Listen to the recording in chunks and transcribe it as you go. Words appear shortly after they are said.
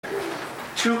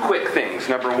Two quick things.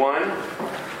 Number one,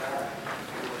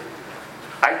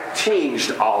 I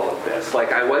changed all of this.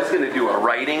 Like, I was going to do a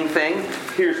writing thing.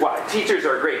 Here's why. Teachers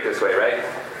are great this way, right?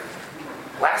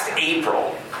 Last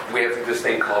April, we have this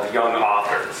thing called Young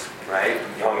Authors, right?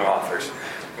 Young Authors.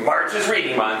 March is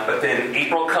reading month, but then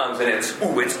April comes and it's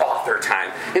author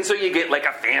time. And so you get like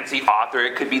a fancy author.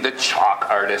 It could be the chalk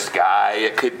artist guy.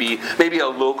 It could be maybe a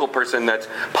local person that's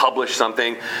published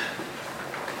something.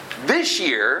 This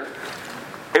year,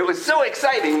 it was so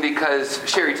exciting because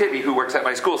Sherry Tibby, who works at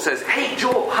my school, says, "Hey,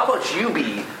 Joel, how about you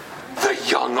be the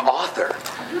young author?"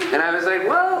 And I was like,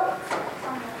 well,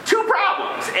 two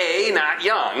problems. A, not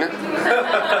young.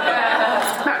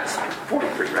 Not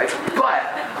 43, right? But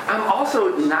I'm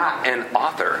also not an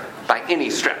author by any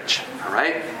stretch, all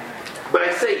right? But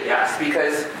I say yes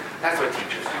because that's what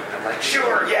teachers do. And I'm like,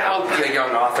 sure, yeah, I'll be a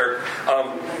young author.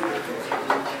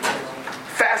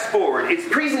 Fast forward, it's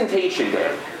presentation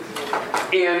day.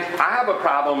 And I have a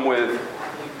problem with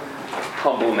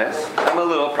humbleness. I'm a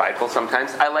little prideful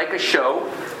sometimes. I like a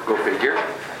show, go figure.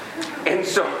 And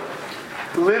so,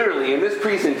 literally, in this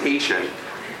presentation,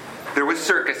 there was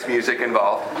circus music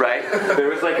involved, right? There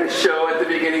was like a show at the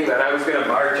beginning that I was going to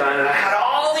march on, and I had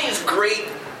all these great,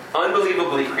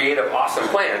 unbelievably creative, awesome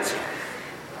plans.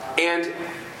 And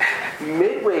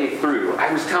midway through,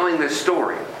 I was telling this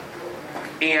story.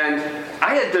 And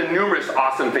I had done numerous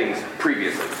awesome things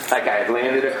previously. Like I had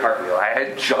landed a cartwheel, I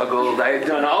had juggled, I had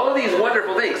done all of these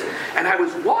wonderful things. And I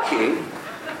was walking,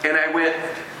 and I went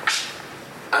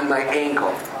on my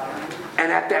ankle.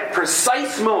 And at that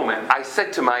precise moment, I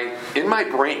said in my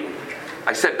brain,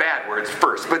 I said bad words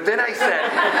first, but then I said,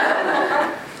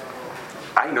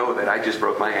 I know that I just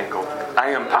broke my ankle. I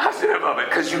am positive of it,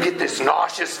 because you get this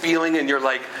nauseous feeling, and you're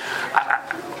like,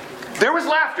 there was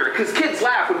laughter, because kids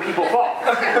laugh when people fall.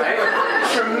 Right?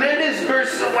 Tremendous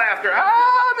bursts of laughter.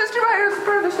 Mr. Meyer, this is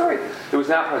part of the story. It was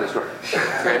not part of the story.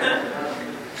 Right?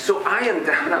 So I am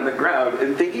down on the ground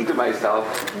and thinking to myself,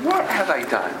 what have I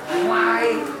done?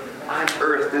 Why on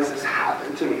earth does this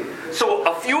happen to me? So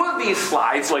a few of these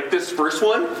slides, like this first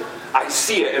one, I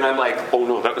see it and I'm like, oh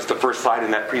no, that was the first slide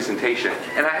in that presentation.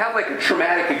 And I have like a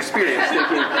traumatic experience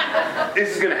thinking,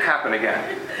 this is going to happen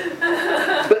again.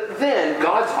 But then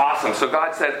God's awesome. So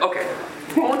God said, okay,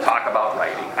 we won't talk about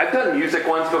writing. I've done music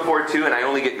once before too, and I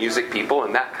only get music people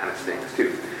and that kind of things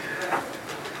too.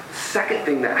 Second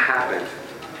thing that happened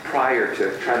prior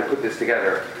to trying to put this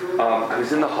together, I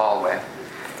was in the hallway,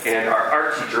 and our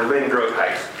art teacher, Lynn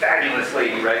Grothheis, fabulous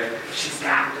lady, right? She's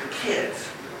got the kids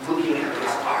looking at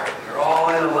this art. They're all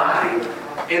in a line.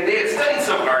 And they had studied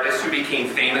some artists who became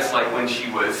famous like when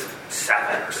she was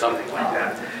 7 or something like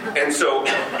that. And so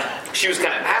she was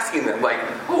kind of asking them, like,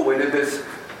 oh, when did this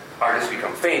artist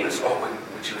become famous? Oh,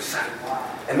 when she was 7.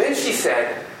 And then she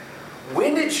said,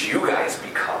 when did you guys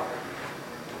become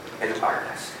an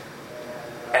artist?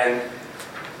 And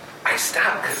I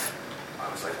stopped because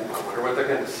I was like, well, I wonder what they're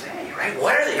going to say, right?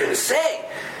 What are they going to say?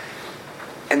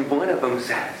 And one of them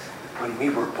says, when we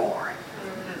were born,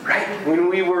 right? When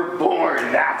we were born,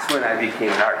 that's when I became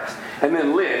an artist. And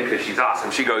then Lynn, because she's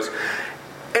awesome, she goes,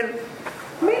 and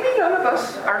maybe none of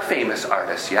us are famous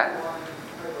artists yet.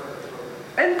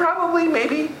 And probably,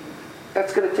 maybe,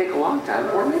 that's going to take a long time,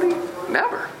 or maybe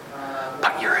never.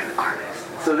 But you're an artist.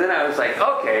 So then I was like,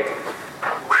 okay,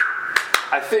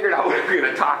 I figured out what we're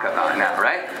going to talk about now,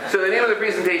 right? So the name of the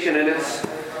presentation, and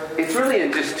it's really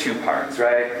in just 2 parts,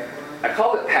 right? I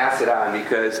called it Pass It On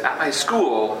because at my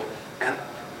school, and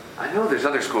I know there's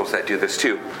other schools that do this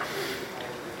too,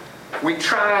 we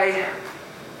try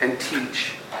and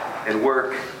teach and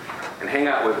work and hang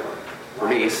out with, for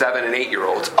me, 7 and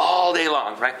 8-year-olds all day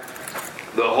long, right?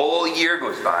 The whole year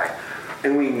goes by,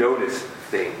 and we notice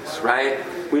things, right?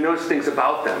 We notice things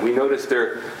about them. We notice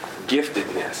their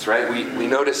giftedness, right? We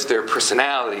notice their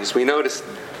personalities. We notice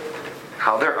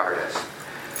how they're artists.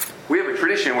 We have a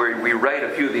tradition where we write a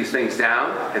few of these things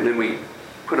down, and then we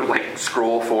put them like in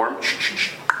scroll form,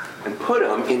 and put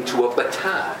them into a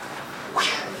baton,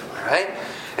 right?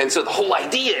 And so the whole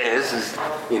idea is,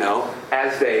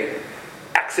 as they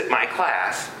exit my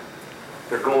class,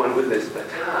 they're going with this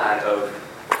baton of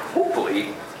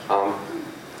hopefully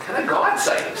kind of God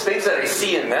sightings, things that I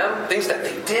see in them, things that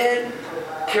they did,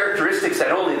 characteristics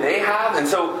that only they have. And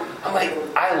so I'm like,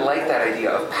 I like that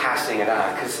idea of passing it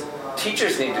on, because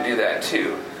teachers need to do that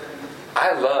too.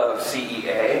 I love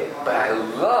CEA, but I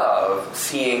love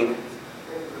seeing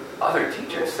other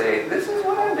teachers say, this is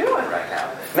what I'm doing right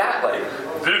now. Not like,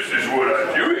 this is what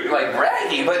I'm doing, like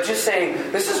braggy, but just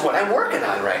saying, this is what I'm working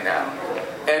on right now.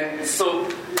 And so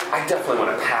I definitely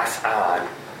want to pass on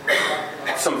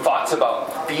some thoughts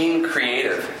about being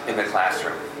creative in the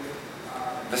classroom.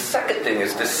 The second thing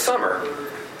is this summer,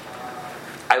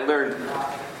 I learned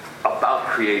about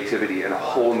creativity in a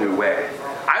whole new way.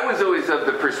 I was always of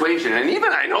the persuasion, and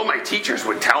even I know my teachers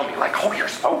would tell me, like, oh,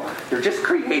 you're just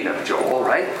creative, Joel,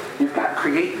 right? You've got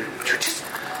creative, you're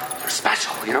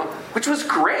special, which was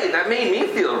great. That made me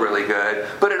feel really good,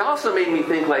 but it also made me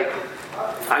think, like,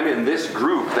 I'm in this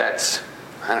group that's,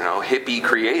 I don't know, hippie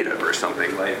creative or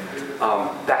something, like,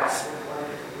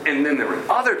 and then there were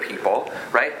other people,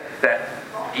 right, that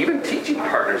even teaching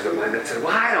partners of mine that said,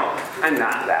 well, I'm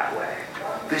not that way.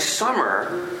 This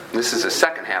summer, this is the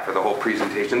second half of the whole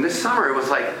presentation, this summer it was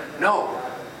like, no,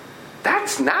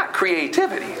 that's not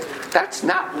creativity. That's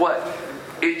not what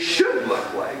it should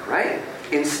look like, right?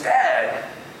 Instead,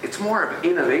 it's more of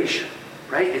innovation,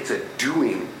 right? It's a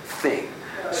doing thing.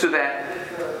 So that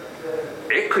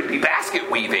it could be basket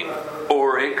weaving,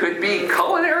 or it could be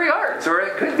culinary arts, or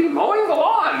it could be mowing the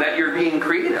lawn that you're being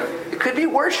creative. It could be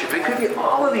worship. It could be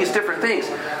all of these different things.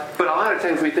 But a lot of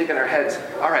times we think in our heads,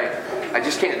 all right, I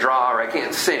just can't draw, or I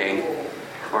can't sing,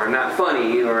 or I'm not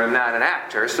funny, or I'm not an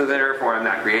actor, so therefore I'm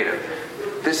not creative.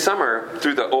 This summer,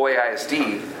 through the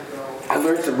OAISD, I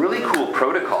learned some really cool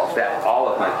protocols that all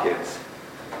of my kids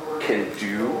can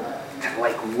do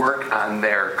to work on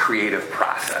their creative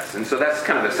process. And so that's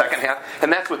kind of the second half.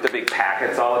 And that's what the big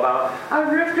packet's all about. I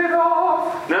ripped it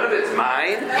off. None of it's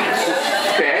mine.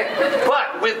 Okay?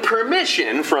 But with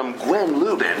permission from Gwen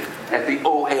Lubin at the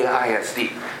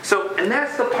OAISD. So, and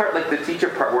that's the part, like the teacher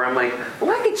part, where I'm like,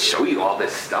 well, I could show you all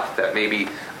this stuff that maybe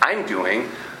I'm doing,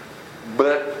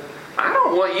 but I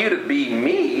don't want you to be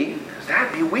me.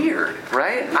 That'd be weird,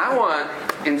 right? I want,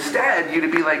 instead, you to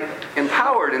be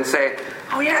empowered and say,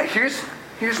 oh yeah,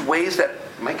 here's ways that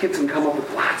my kids can come up with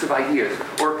lots of ideas.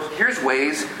 Or here's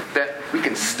ways that we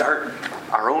can start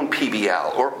our own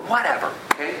PBL or whatever,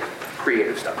 okay?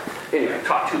 Creative stuff. Anyway,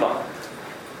 talk too long.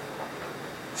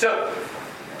 So,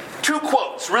 2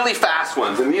 quotes, really fast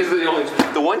ones. And these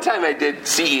are the one time I did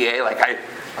CEA,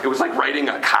 it was like writing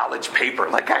a college paper.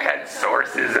 I had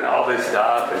sources and all this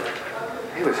stuff. And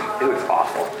it was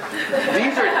awful.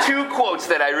 These are 2 quotes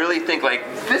that I really think,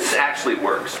 this actually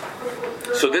works.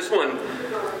 So this one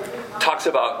talks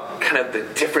about kind of the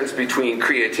difference between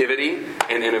creativity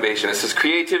and innovation. It says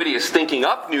creativity is thinking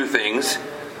up new things.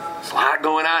 There's a lot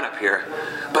going on up here.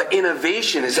 But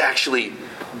innovation is actually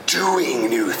doing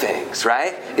new things,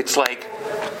 right? It's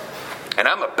and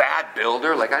I'm a bad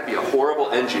builder, I'd be a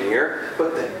horrible engineer,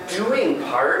 but the doing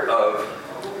part of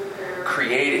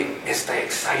creating is the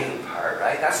exciting part,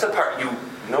 right? That's the part you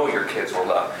know your kids will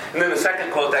love. And then the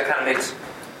second quote, that kind of makes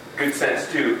good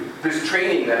sense too. This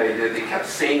training that I did, they kept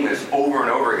saying this over and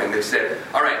over again. They said,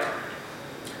 all right,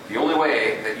 the only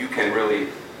way that you can really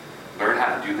learn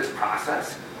how to do this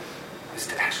process is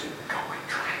to actually go and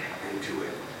try it and do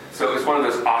it. So it was one of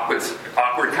those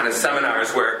awkward kind of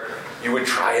seminars where you would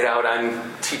try it out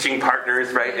on teaching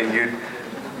partners, right?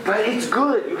 But it's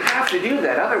good. You have to do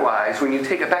that. Otherwise, when you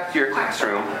take it back to your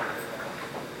classroom,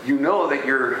 you know that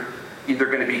you're either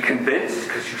going to be convinced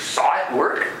because you saw it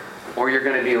work, or you're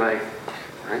going to be right?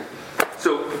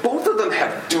 So both of them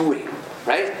have doing,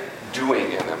 right?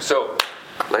 Doing in them. So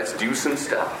let's do some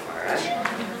stuff, all right?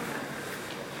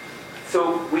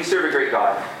 So we serve a great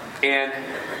God, and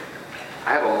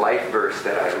I have a life verse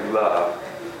that I love,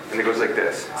 and it goes like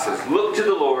this. It says, look to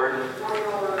the Lord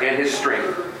and His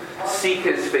strength. Seek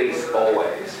His face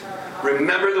always.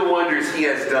 Remember the wonders He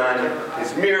has done,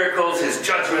 His miracles, His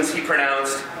judgments He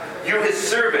pronounced. You, His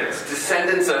servants,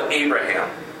 descendants of Abraham,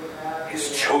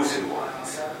 His chosen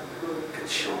ones, the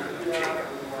children of Jacob.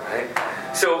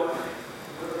 Right? So,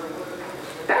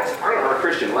 that's part of our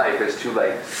Christian life, is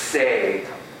to say,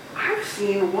 I've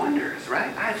seen wonders,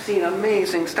 right? I've seen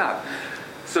amazing stuff.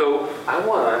 So I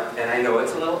want, and I know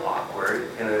it's a little awkward,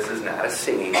 and this is not a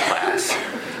singing class,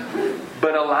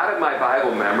 but a lot of my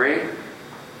Bible memory,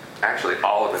 actually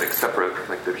all of it except for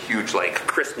the huge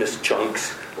Christmas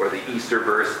chunks or the Easter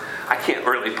verse, I can't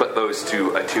really put those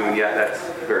to a tune yet. That's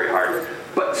very hard.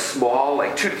 But small,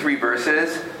 2 to 3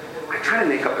 verses, I try to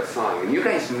make up a song, and you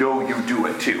guys know you do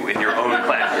it too in your own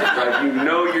classes, right? You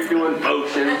know you're doing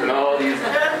potions and all these,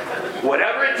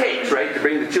 whatever it takes, right, to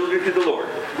bring the children to the Lord.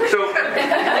 So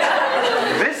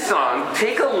this song,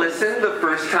 take a listen the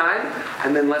first time,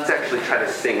 and then let's actually try to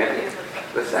sing it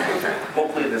the second time.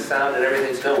 Hopefully the sound and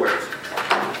everything still works.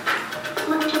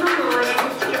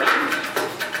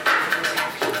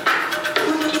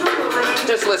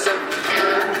 Just listen.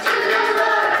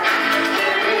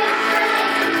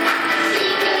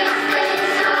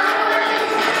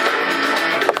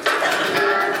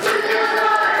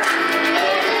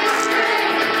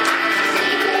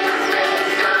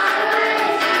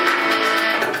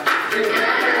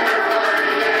 Remember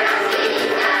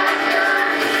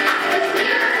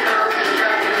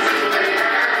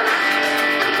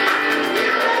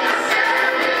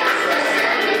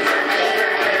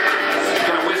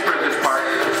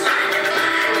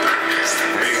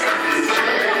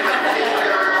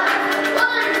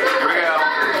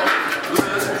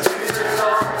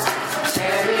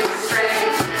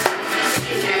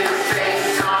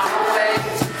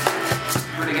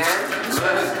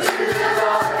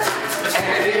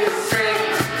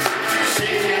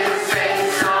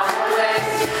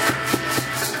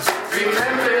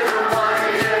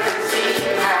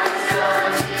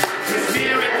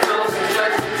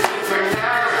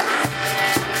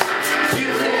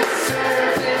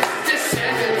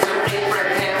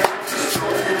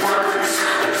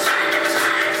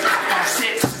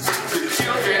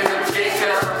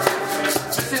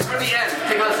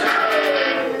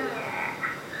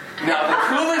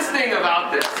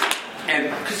And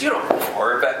because you don't know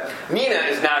before, but Nina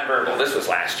is nonverbal. This was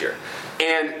last year.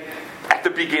 And at the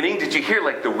beginning, did you hear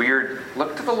like the weird,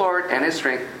 look to the Lord and His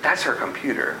strength? That's her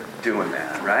computer doing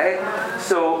that, right?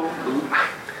 So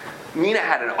Nina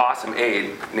had an awesome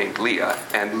aide named Leah,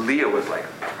 and Leah was like,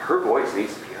 her voice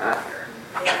needs to be on here.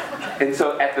 And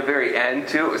so at the very end,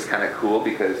 too, it was kind of cool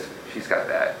because she's got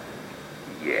that,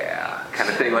 yeah, kind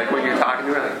of thing. Like when you're talking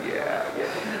to her, like, yeah.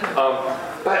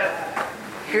 But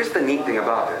here's the neat thing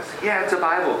about this. Yeah, it's a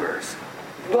Bible verse.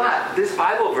 But this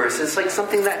Bible verse is like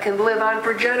something that can live on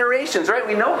for generations, right?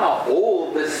 We know how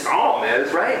old this psalm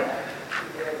is, right?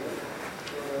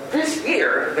 This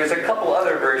year, there's a couple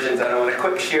other versions that I want to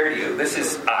quick share to you. This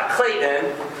is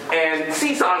Clayton, and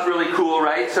Seesaw's really cool,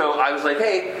 right? So I was like,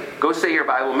 hey, go say your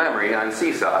Bible memory on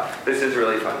Seesaw. This is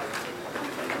really fun.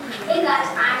 Hey guys,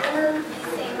 I'm going to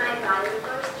say my Bible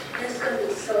verse. This is going to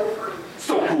be so fun.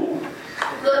 So cool.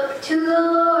 Look to the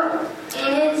Lord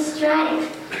in His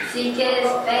strength. Seek His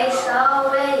face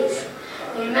always.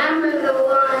 Remember the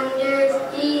wonders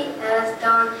He has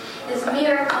done. His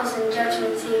miracles and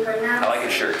judgments He pronounced. I like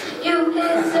His shirt. You,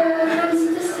 His servants,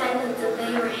 descendants of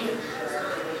Abraham,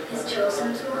 His chosen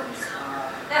ones.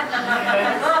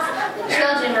 The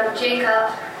children of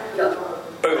Jacob. Boom.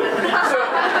 So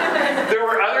there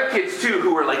were other kids too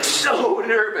who were like so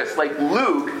nervous. Like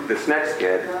Luke, this next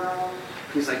kid,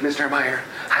 he's like, Mr. Meyer,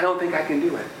 I don't think I can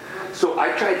do it. So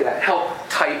I tried to help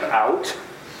type out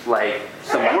like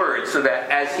some words so that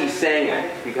as he sang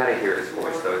it, you gotta hear his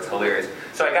voice though, it's hilarious.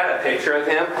 So I got a picture of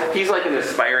him. He's like an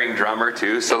aspiring drummer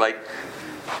too, so like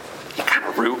you kind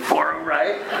of root for him,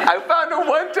 right? I found him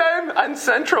one time on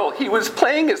Central. He was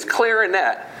playing his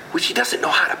clarinet, which he doesn't know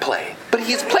how to play, but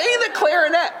he's playing the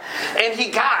clarinet, and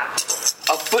he got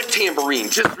a foot tambourine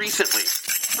just recently.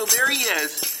 So there he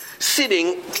is,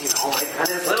 sitting, like on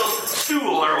his little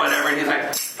stool or whatever, and he's like,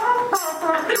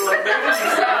 like making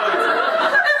these sounds.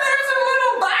 And there's a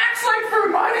little box like for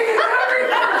money and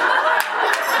everything.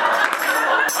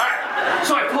 All right,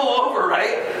 so I pull over,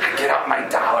 right? I get out my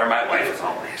dollar. My wife is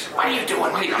all, what are you doing?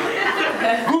 What are you doing?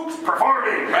 Luke's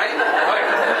performing, right?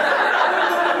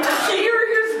 To hear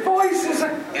his voice is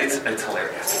it's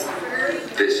hilarious.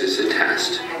 This is a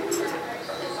test.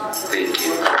 Thank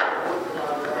you.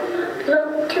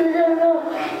 Look to the Lord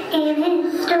in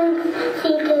His strength,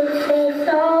 seek His face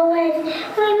always.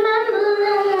 Remember the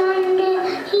wonders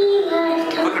He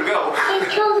has done. Look at go. His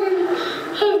children,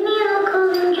 His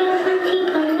miracles and judgments He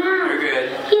pronounced. You're good.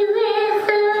 You His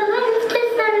servants,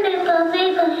 descendants of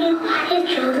Abraham, His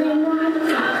chosen ones.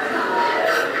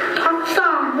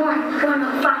 Psalm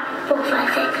 105, 4,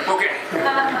 5, 6. Okay.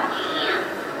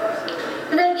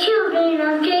 The children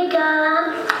of Jacob.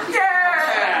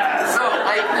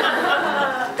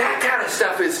 That kind of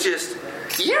stuff is just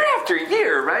year after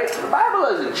year, right? The Bible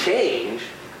doesn't change,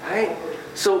 right?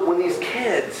 So when these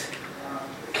kids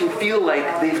can feel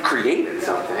like they've created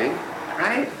something,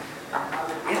 right?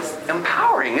 It's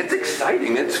empowering, it's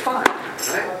exciting, it's fun,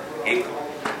 right?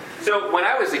 So when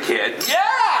I was a kid,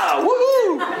 yeah,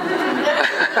 woohoo!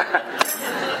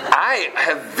 I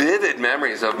have vivid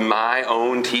memories of my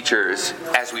own teachers,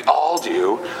 as we all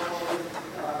do.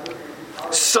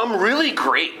 Some really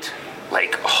great,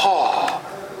 like,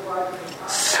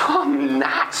 some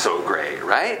not so great,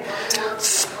 right?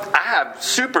 I have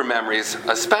super memories,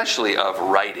 especially of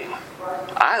writing.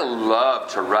 I love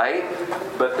to write,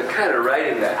 but the kind of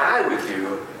writing that I would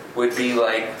do would be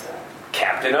like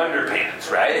Captain Underpants,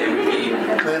 right? It would be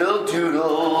little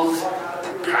doodles,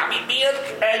 probably be an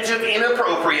edge of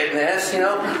inappropriateness,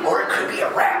 or it could be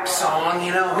a rap song,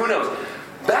 who knows?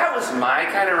 That was my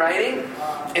kind of writing,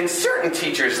 and certain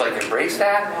teachers embraced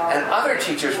that, and other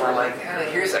teachers were like,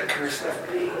 here's a cursive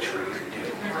page for you to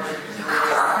do.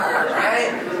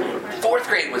 Right? Fourth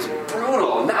grade was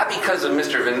brutal, not because of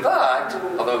Mr. Van Vogt,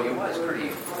 although he was pretty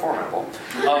formidable,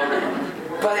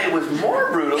 but it was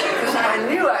more brutal because I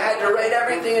knew I had to write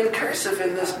everything in cursive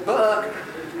in this book,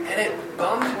 and it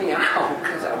bummed me out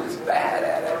because I was bad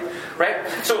at it, right?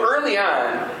 So early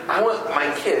on, I want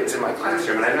my kids in my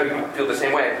classroom, and I know you feel the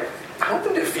same way, I want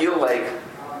them to feel like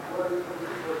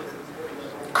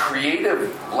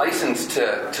creative license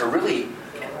to really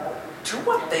do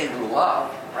what they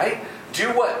love, right? Do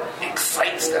what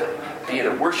excites them, be it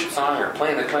a worship song or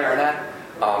playing the clarinet.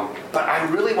 But I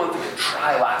really want them to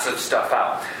try lots of stuff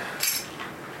out.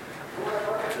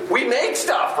 We make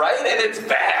stuff, right? And it's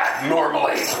bad,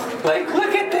 normally. Like,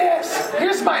 look at this.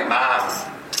 Here's my mom.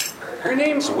 Her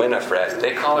name's Winifred.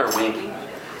 They call her Winky.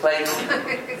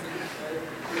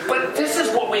 But this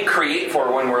is what we create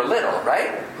for when we're little,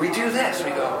 right? We do this.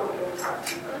 We go,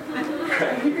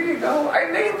 Here you go. I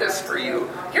made this for you.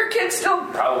 Your kids still,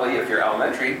 probably if you're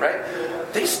elementary, right?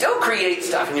 They still create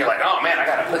stuff, and you're like, oh man, I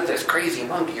got to put this crazy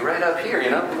monkey right up here,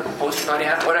 put a poster on the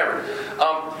hat, whatever.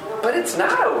 But it's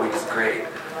not always great.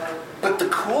 But the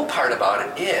cool part about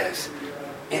it is,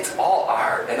 it's all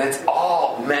art, and it's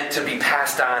all meant to be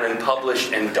passed on and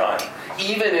published and done,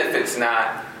 even if it's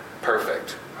not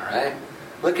perfect. All right?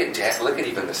 Look at Dad. Look at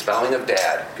even the spelling of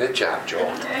Dad. Good job, Joel.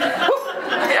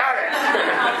 Got it.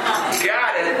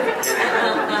 Got it.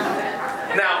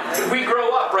 Now, we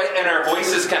grow up, right, and our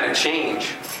voices kind of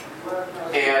change.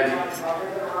 And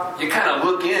you kind of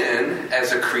look in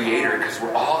as a creator, because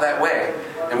we're all that way.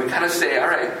 And we kind of say, all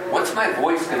right, what's my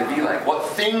voice going to be like? What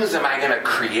things am I going to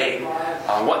create?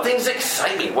 What things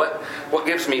excite me? What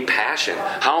gives me passion?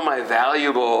 How am I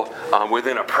valuable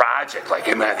within a project? Like,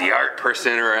 am I the art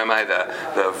person, or am I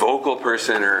the vocal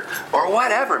person, or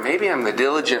whatever? Maybe I'm the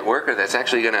diligent worker that's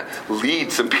actually going to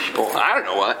lead some people. I don't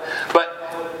know what.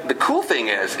 But the cool thing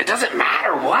is, it doesn't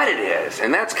matter what it is.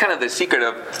 And that's kind of the secret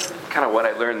of kind of what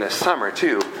I learned this summer,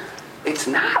 too. It's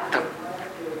not the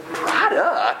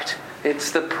product.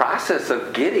 It's the process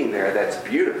of getting there that's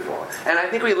beautiful. And I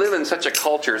think we live in such a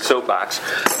culture, soapbox,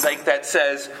 like that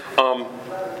says,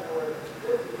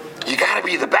 you got to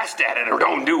be the best at it or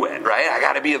don't do it, right? I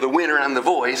got to be the winner on The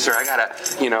Voice, or I got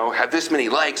to, have this many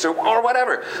likes or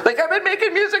whatever. Like, I've been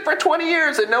making music for 20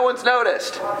 years and no one's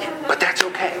noticed. But that's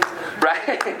okay, right?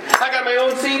 I got my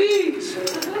own CDs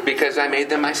because I made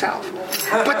them myself.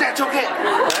 But that's okay,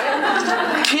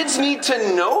 right? Kids need to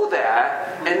know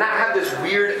that and not have this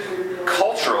weird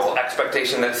cultural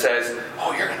expectation that says,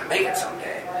 oh, you're going to make it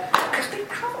someday. Because they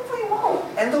probably won't.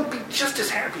 And they'll be just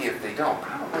as happy if they don't.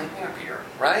 Probably happier,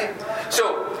 right?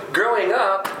 So, growing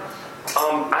up,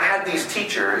 I had these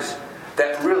teachers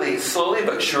that really, slowly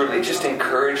but surely, just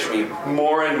encouraged me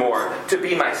more and more to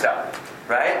be myself,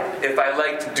 right? If I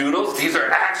liked doodles, these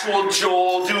are actual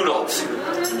Joel doodles.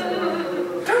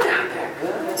 They're not that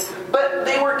good. But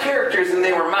they were characters and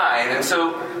they were mine. And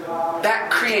so,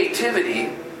 that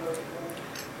creativity,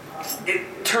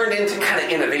 it turned into kind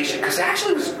of innovation, because I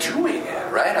actually was doing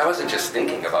it, right? I wasn't just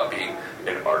thinking about being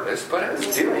an artist, but I was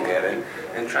doing it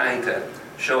and trying to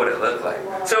show what it looked like.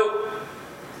 So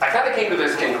I kind of came to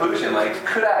this conclusion, like,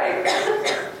 could I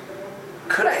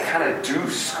kind of do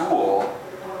school,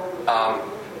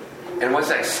 and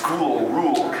was I school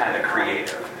rule kind of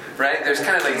creative, right? There's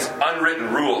kind of these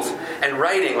unwritten rules. And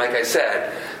writing, like I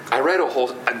said, I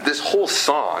wrote this whole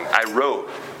song I wrote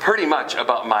pretty much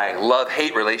about my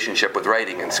love-hate relationship with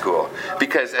writing in school.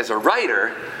 Because as a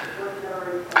writer,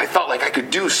 I felt like I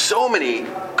could do so many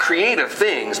creative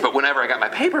things, but whenever I got my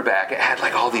paper back, it had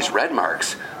like all these red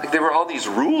marks. Like there were all these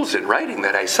rules in writing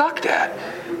that I sucked at.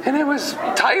 And it was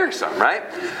tiresome, right?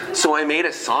 So I made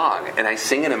a song, and I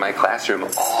sing it in my classroom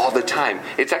all the time.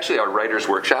 It's actually our writer's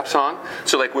workshop song.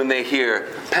 So like when they hear,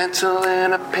 pencil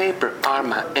and a paper are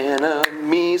my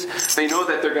enemies, they know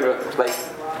that they're going to like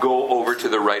go over to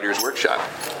the writer's workshop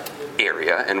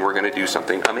area, and we're going to do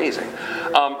something amazing.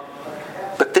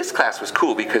 But this class was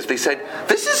cool because they said,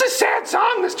 this is a sad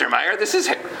song, Mr. Meyer.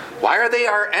 Why are they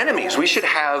our enemies? We should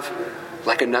have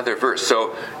like another verse.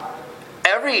 So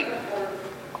every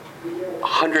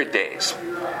 100 days,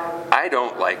 I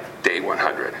don't like day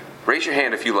 100. Raise your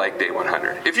hand if you like day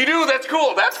 100. If you do, that's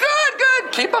cool. That's good.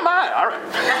 Keep them on. All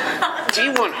right. Day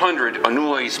 100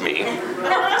 annoys me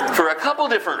for a couple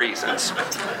different reasons.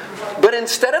 But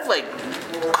instead of like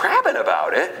crabbing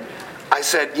about it, I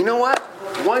said, you know what?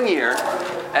 1 year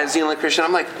as the only Christian,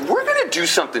 I'm like, we're going to do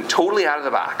something totally out of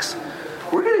the box.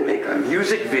 We're going to make a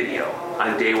music video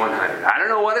on day 100. I don't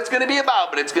know what it's going to be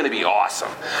about, but it's going to be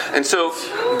awesome. And so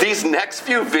these next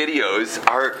few videos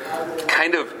are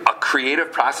kind of a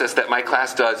creative process that my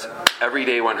class does every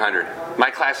day 100. My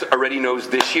class already knows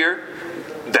this year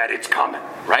that it's coming,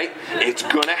 right? It's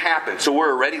going to happen. So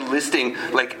we're already listing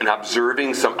like and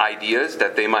observing some ideas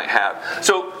that they might have.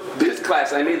 So this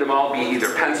class, I made them all be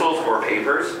either pencils or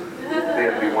papers. They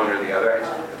have to be one or the other. I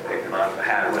just pick them out of the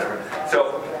hat or whatever.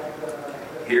 So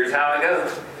here's how it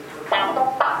goes. As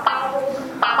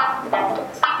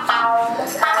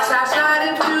I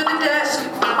slide into the desk,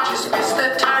 just miss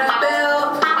the tiny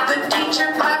bell. The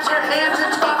teacher claps her hands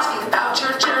and speaks about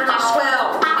your journey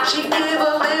swell. She gave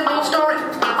a label story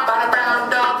about a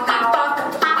brown dog named Buck.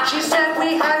 She said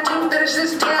we had to finish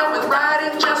this tale with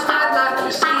writing just my luck.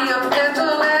 You see a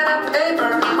pencil and a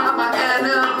paper on my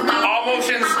enemy. All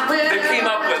motions they came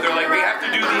up with. They're like, we have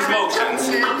to do these motions.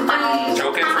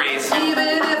 Joke and freeze.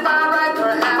 Even if I write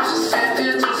perhaps a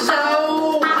sentence or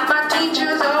so, my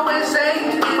teachers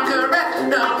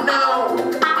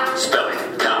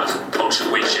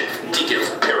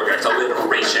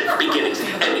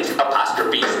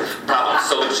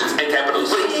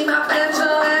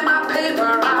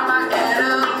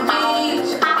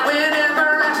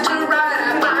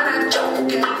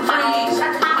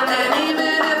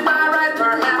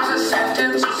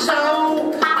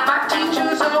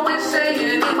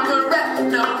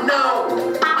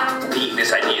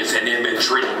syntax, ideas, and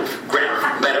imagery,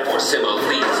 grammar, metaphor, similes,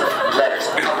 letters,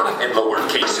 upper and lower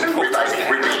case, revising,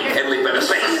 repeat, and leave in a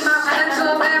space.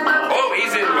 Oh,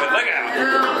 he's into it. Look out.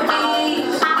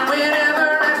 Whenever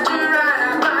after I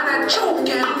find a choke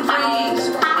and freeze,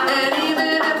 and even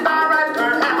if I write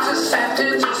perhaps a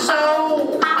sentence or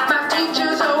so, my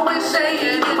teacher's always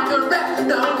saying incorrect.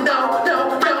 No.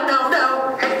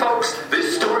 Hey folks,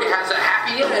 this story has a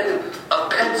happy end. A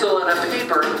pencil and a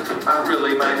paper are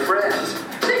really my friends.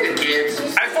 Take it, kids.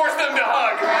 I forced them to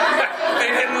hug. They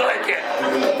didn't like it.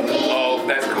 Oh,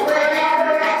 that's cool.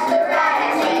 Whenever I should write,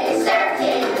 I say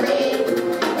certainly.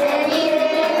 And even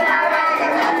if I write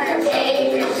a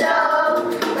page or so,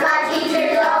 my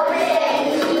teacher's always saying,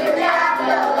 keep your job,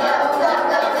 go.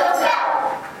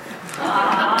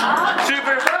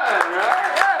 Super fun, right?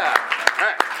 Yeah. All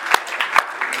right.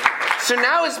 So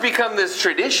now it's become this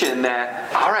tradition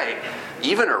that, all right,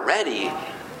 even already,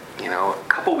 a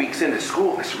couple weeks into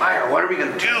school, Mr. Meyer, what are we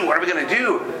going to do? What are we going to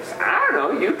do? I don't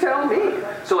know. You tell me.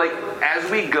 So,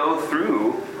 as we go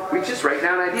through, we just write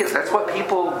down ideas. That's what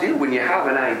people do when you have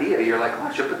an idea. You're like, oh,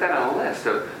 I should put that on a list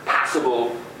of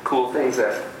possible cool things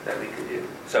that we could do.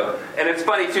 So, and it's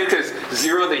funny, too, because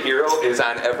Zero the Hero is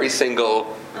on every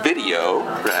single video,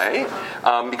 right?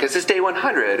 Because it's day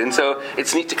 100. And so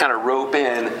it's neat to kind of rope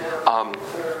in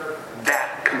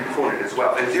that component as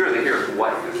well. And Zero the Hero's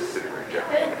wife is sitting right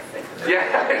there.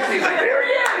 Yeah, he's like, there he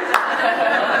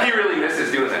is. He really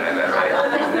misses doing that, I bet, right?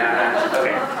 Nah,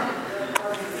 okay.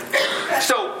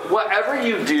 So, whatever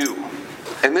you do,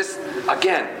 and this,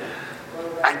 again,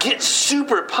 I get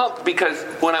super pumped because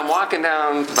when I'm walking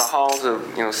down the halls of,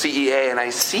 CEA and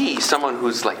I see someone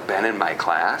who's, been in my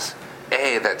class,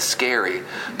 A, that's scary,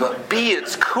 but B,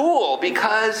 it's cool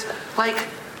because,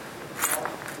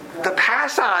 the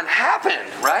pass-on happened,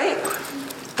 right?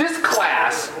 This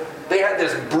class, they had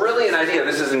this brilliant idea.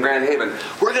 This is in Grand Haven.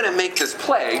 We're going to make this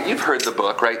play. You've heard the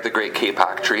book, right? The Great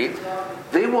Kapok Tree.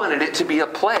 They wanted it to be a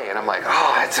play. And I'm like,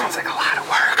 oh, that sounds like a lot of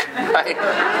work, right?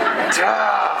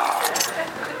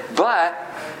 But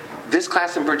this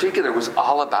class in particular was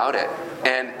all about it.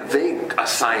 And they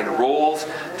assigned roles.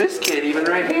 This kid, even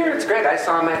right here, it's great. I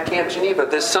saw him at Camp Geneva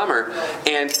this summer.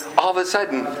 And all of a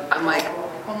sudden, I'm like,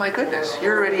 oh my goodness,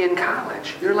 you're already in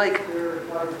college. You're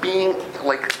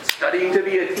studying to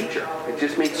be a teacher. It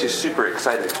just makes you super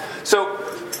excited. So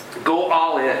go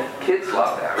all in. Kids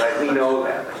love that, right? We know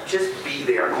that. Just be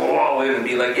there. Go all in and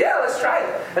be like, yeah, let's try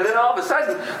it. And then all of a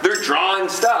sudden, they're drawing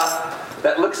stuff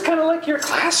that looks kind of like your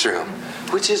classroom,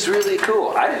 which is really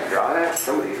cool. I didn't draw that.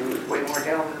 Somebody who was way more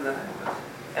talented than I was.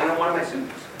 And then one of my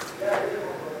students.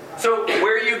 So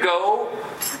where you go,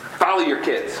 follow your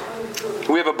kids.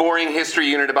 We have a boring history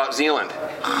unit about Zealand.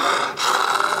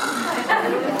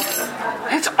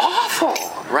 It's awful,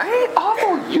 right?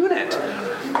 Awful unit.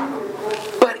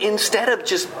 But instead of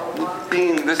just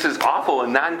being this is awful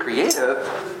and non-creative,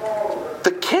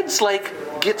 the kids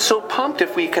get so pumped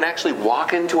if we can actually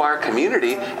walk into our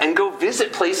community and go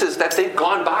visit places that they've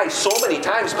gone by so many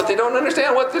times, but they don't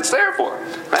understand what it's there for,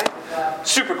 right?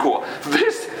 Super cool.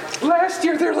 This last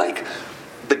year, they're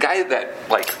the guy that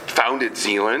founded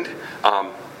Zealand,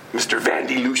 Mr. Van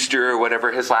de Looster or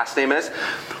whatever his last name is.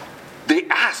 They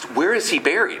asked, where is he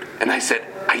buried? And I said,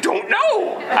 I don't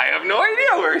know. I have no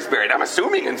idea where he's buried. I'm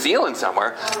assuming in Zealand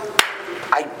somewhere.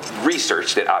 I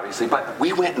researched it, obviously, but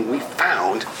we went and we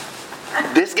found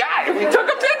this guy. And we took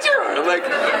a picture of him. I'm like,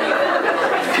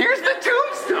 here's the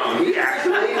tombstone. He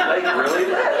actually, really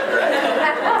lived, right?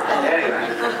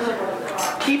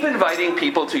 Anyway, keep inviting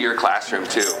people to your classroom,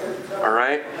 too. All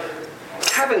right?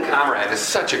 Kevin Comrade is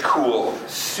such a cool,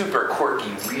 super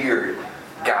quirky, weird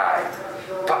guy.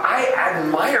 But I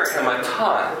admire him a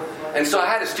ton. And so I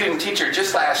had a student teacher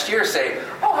just last year say,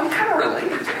 oh, I'm kind of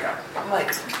related to him. I'm like,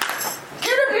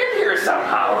 get him in here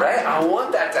somehow, right? I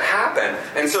want that to happen.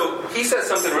 And so he says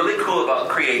something really cool about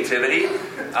creativity.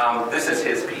 This is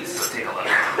his piece, so take a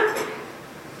look.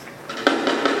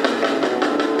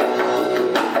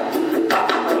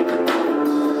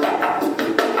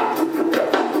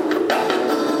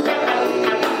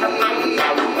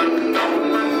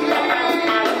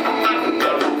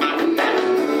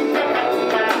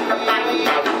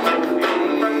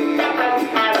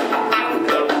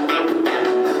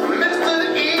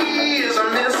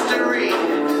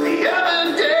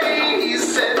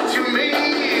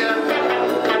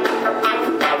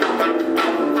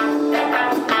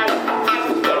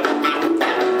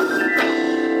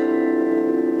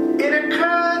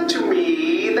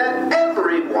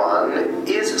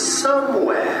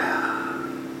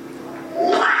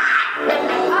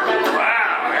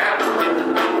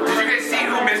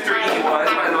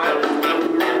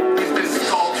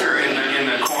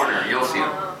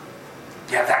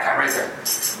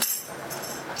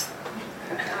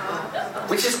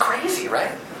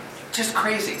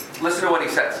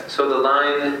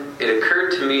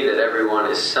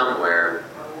 is somewhere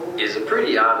is a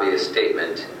pretty obvious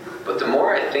statement, but the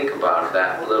more I think about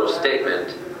that little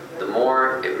statement, the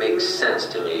more it makes sense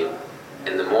to me,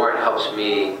 and the more it helps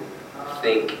me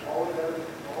think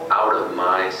out of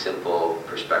my simple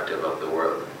perspective of the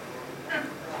world.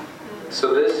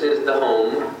 So this is the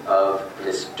home of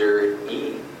Mr.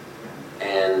 E,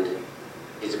 and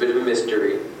he's a bit of a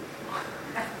mystery.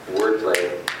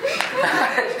 Wordplay.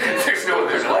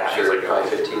 there's Sure, probably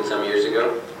 15 some years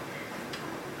ago.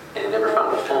 And he never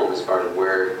found a home as far as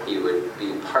where he would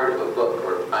be part of a book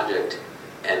or a project.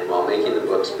 And while making the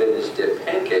book Spinach Dip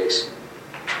Pancakes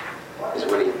is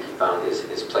when he found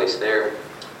his place there.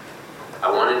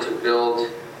 I wanted to build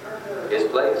his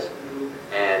place.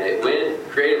 And it went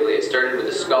creatively. It started with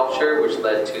a sculpture, which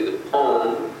led to the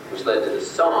poem, which led to the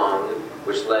song,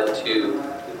 which led to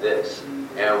this.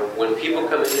 And when people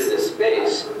come into this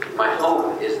space, my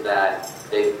hope is that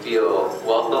they feel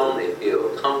welcome, they feel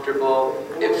comfortable,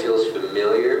 it feels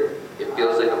familiar, it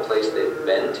feels like a place they've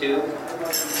been to.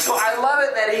 So I love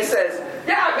it that he says,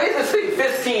 yeah, I made this thing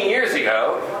 15 years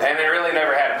ago, and it really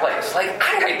never had a place. Like,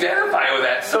 I identify with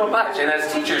that so much, and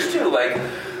as teachers too, like,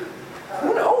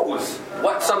 who knows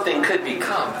what something could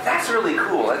become? But that's really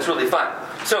cool, that's really fun.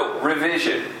 So,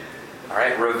 revision. All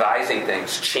right, revising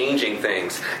things, changing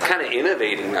things, kind of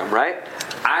innovating them, right?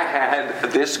 I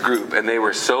had this group, and they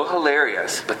were so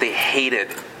hilarious, but they hated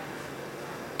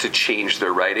to change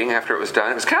their writing after it was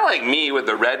done. It was kind of like me with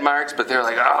the red marks, but they're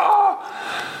like, oh,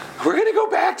 we're going to go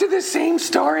back to the same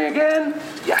story again?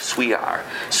 Yes, we are.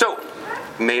 So,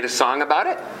 made a song about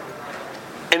it.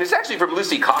 And it's actually from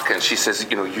Lucy Calkins. She says,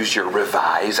 use your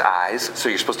revise eyes. So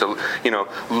you're supposed to,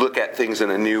 look at things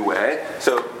in a new way.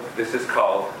 So this is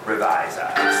called Revise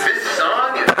Eyes. This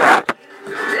song is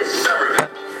this summer.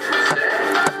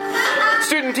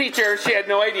 Student teacher, she had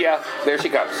no idea. There she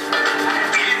comes. If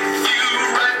you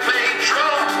write, play,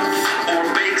 draw, or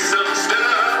make some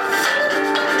stuff,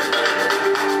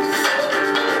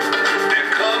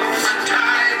 there comes a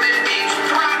time in each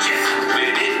project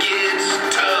when it gets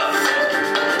tough.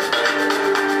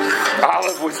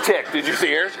 Olive was ticked. Did you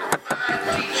see her?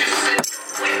 My teacher said,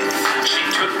 she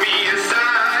took me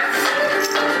aside.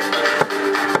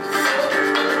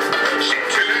 She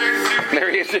turned to me. There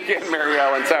he is again, Mary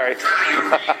Ellen. Sorry.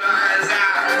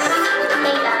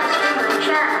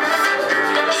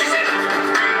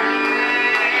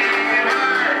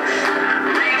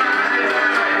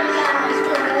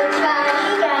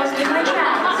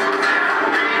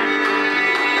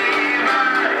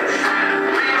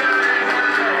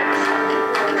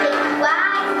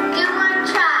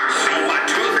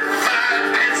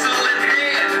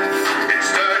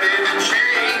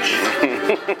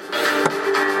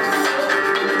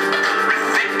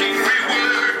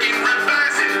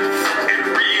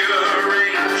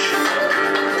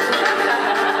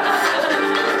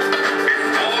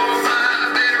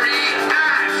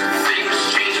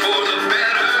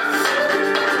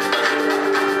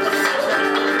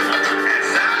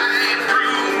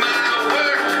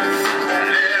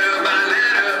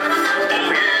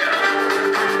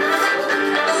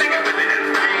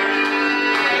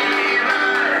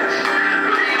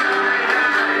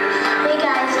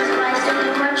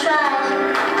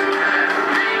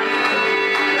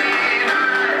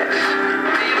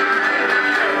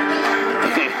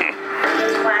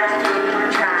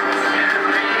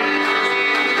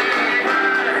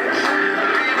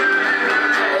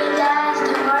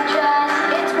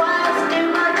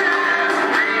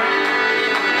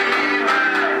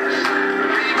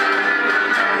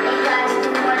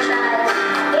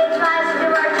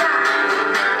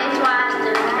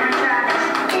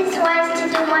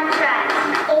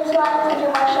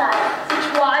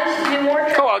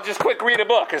 Read a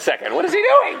book a second. What is he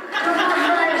doing?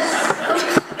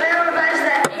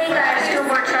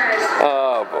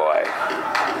 Oh boy.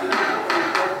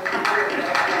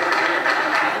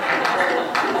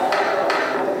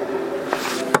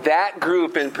 That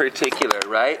group in particular,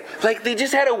 right? Like they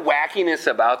just had a wackiness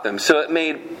about them, so it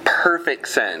made perfect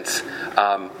sense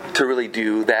to really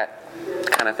do that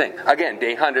kind of thing. Again,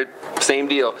 day 100, same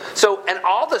deal. So, and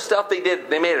all the stuff they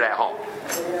did, they made it at home.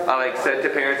 I said to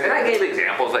parents, and I gave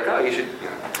examples like, you should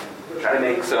try to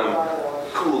make some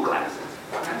cool glasses.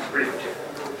 That's pretty much it.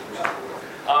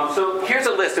 So here's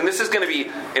a list, and this is going to be,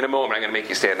 in a moment, I'm going to make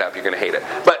you stand up. You're going to hate it.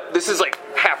 But this is like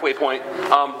half halfway point.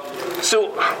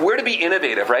 So we're to be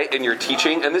innovative, right, in your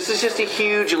teaching. And this is just a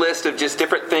huge list of just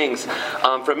different things,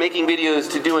 from making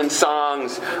videos to doing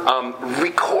songs,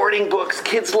 recording books.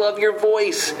 Kids love your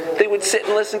voice. They would sit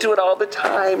and listen to it all the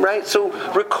time, right? So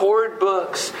record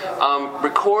books,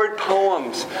 record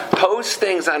poems, post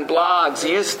things on blogs,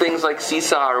 use things like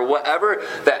Seesaw or whatever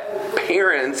that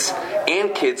parents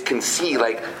and kids can see,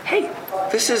 like, hey,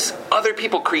 this is other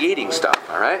people creating stuff,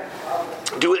 all right?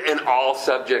 Do it in all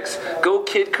subjects. Go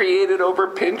kid created over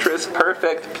Pinterest.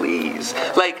 Perfect, please.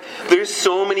 Like, there's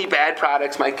so many bad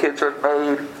products my kids are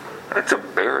made. It's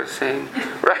embarrassing,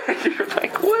 right? You're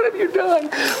like, what have you done?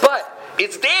 But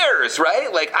it's theirs,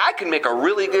 right? Like, I can make a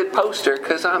really good poster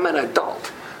because I'm an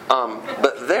adult.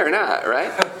 But they're not,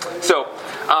 right? So,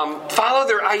 follow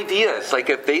their ideas. Like,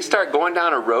 if they start going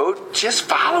down a road, just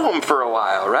follow them for a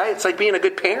while, right? It's like being a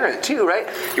good parent, too, right?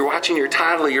 You're watching your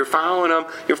toddler, you're following them,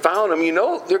 you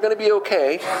know they're going to be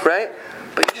okay, right?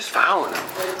 But you're just following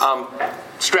them.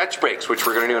 Stretch breaks, which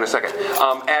we're going to do in a second.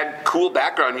 Add cool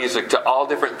background music to all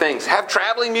different things. Have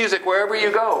traveling music wherever you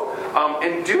go.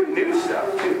 And do new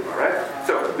stuff, too, all right?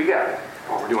 So, we got it.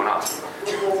 Oh, we're doing awesome. I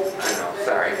know,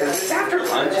 sorry. Because it's after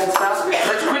lunch and stuff.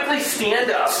 Let's quickly stand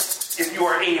up, if you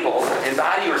are able, in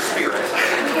body or spirit.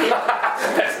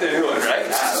 That's the new one, right?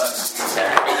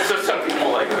 So some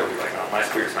people like oh, my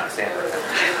spirit's not standing.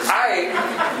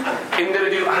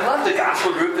 I love the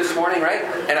gospel group this morning, right?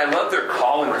 And I love their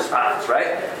call and response,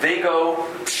 right? They go,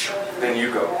 then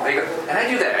you go. They go. And I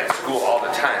do that at school all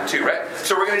the time, too, right?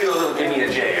 So we're going to do a little give me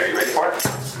a J. Are you ready for it?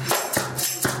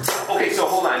 Okay, so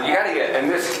hold on. You got to get, and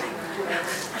this,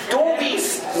 don't be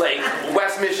like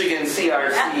West Michigan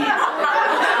CRC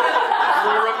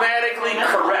grammatically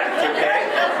correct, okay?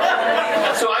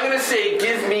 So I'm going to say,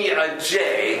 give me a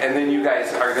J, and then you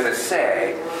guys are going to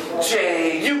say,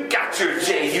 J, you got your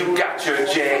J, you got your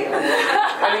J.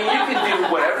 I mean, you can do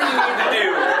whatever you need to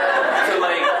do to,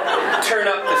 like, turn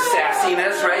up the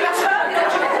sassiness, right?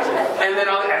 And then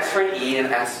I'll ask for an E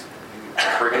and S.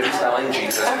 We're going to be spelling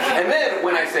Jesus. And then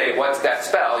when I say, what's that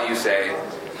spell, you say,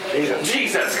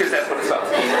 Jesus, because that's what it spells.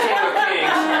 King of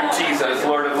Kings, Jesus.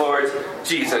 Lord of Lords,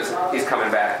 Jesus. He's coming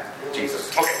back,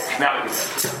 Jesus. Okay, now we do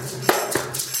that.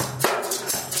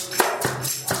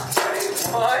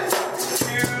 1, 2,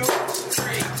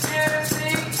 3. Give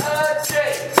me a J.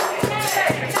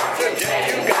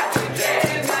 You got your J.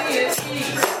 Give me an E.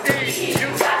 You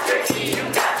got your E. You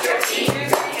got your E. Give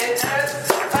me an S.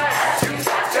 You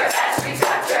got your S. We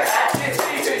got your S. Give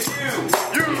me a U.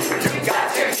 You got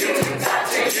your U. You got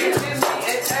your U. Give me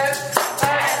an S.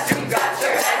 You got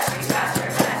your S. We got your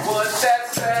S. What's that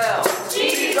spell?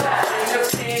 Jesus. King of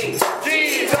Kings.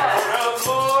 Jesus. Lord of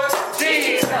Lords.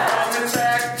 Jesus. Coming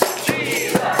back.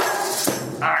 Jesus.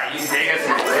 Alright, you dig us.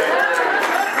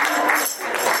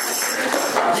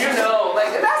 You know,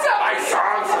 like, that's not my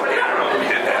song. Somebody, I don't know who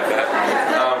did that.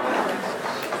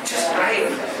 Just right.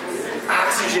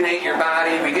 Oxygenate your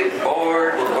body. We get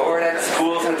bored. We're bored at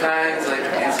school sometimes. Like,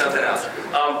 do something else.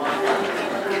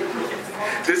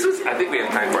 This is, I think we have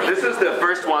time for it. This is the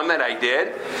first one that I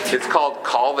did. It's called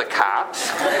Call the Cops.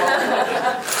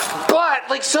 But,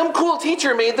 like, some cool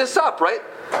teacher made this up, right?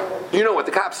 You know what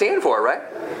the cops stand for, right?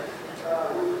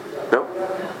 No?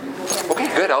 Okay,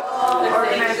 good.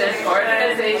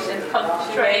 Organization,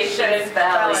 punctuation,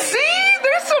 spelling. See?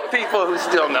 There's some people who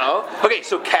still know. Okay,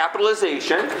 so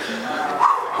capitalization.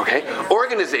 Okay.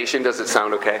 Organization, does it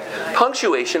sound okay?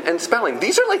 Punctuation and spelling.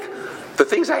 These are like the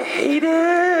things I hated.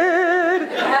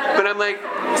 But I'm like,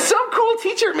 some cool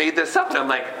teacher made this up. And I'm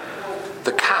like,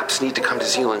 the cops need to come to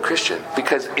Zeeland Christian.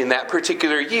 Because in that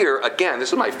particular year, again,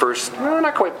 this was my first,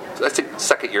 not quite, let's say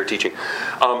second year teaching.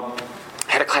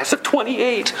 Had a class of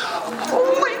 28.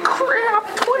 Holy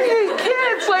crap, 28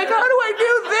 kids. Like, how do I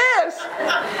do this?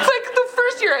 It's like the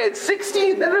first year I had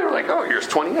 16. Then they were like, oh, here's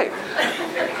 28.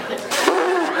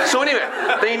 So anyway,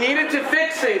 they needed to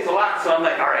fix things a lot. So I'm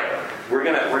like, all right, we're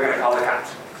gonna call the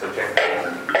cops. So check.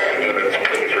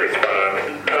 Please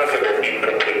respond. Possible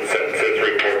incomplete sentences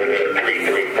reported at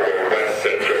 334 West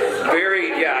Central.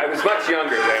 I was much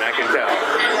younger then, I can tell.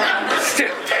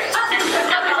 Still.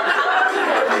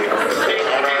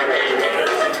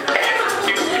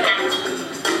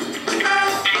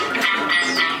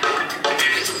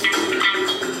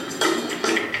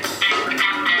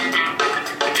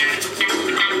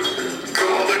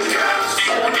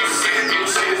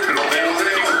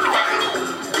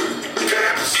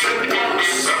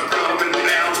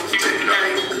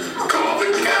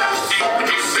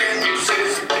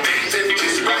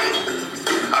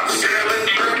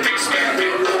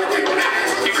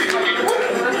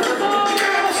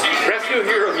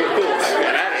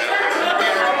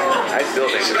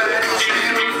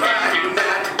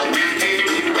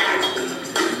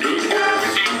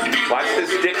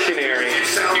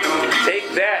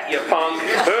 you punk.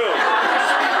 Boom.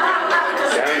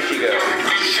 Down she goes.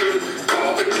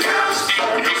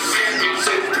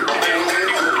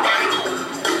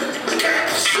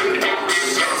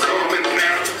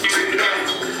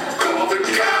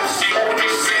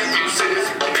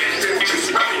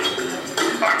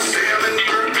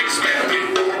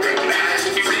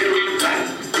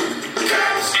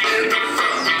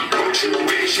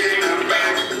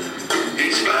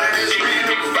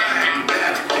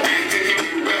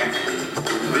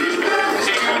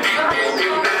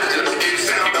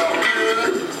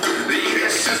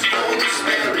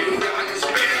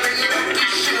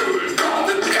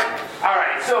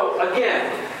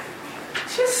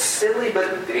 Silly,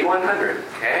 but day 100.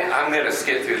 Okay, I'm gonna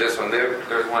skip through this one.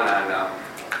 There's one on.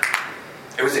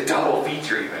 It was a double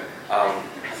feature even.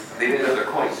 They didn't know their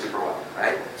coins super well,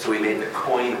 right? So we made the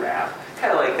coin wrap,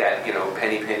 kind of like that,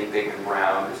 penny, penny, big and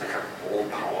brown. It's like an old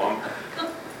poem,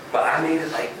 but I made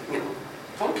it like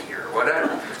funkier or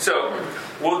whatever. So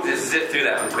we'll just zip through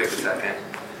that one quick a second.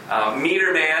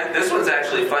 Meter Man. This one's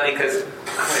actually funny because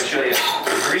I'm going to show you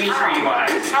green tree mine.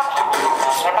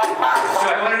 So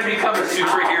I wanted to become a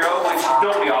superhero, which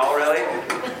don't we all really?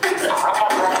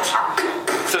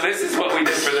 So this is what we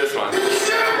did for this one.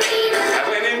 I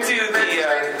went into the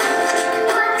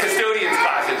custodian's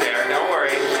closet there. Don't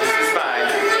worry, this is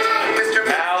fine.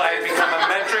 Now I've become a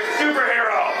metric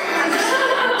superhero.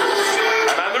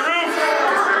 I'm on the roof.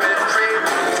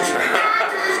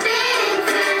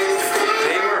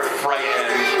 They were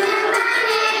frightened.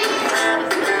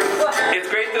 It's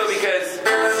great though because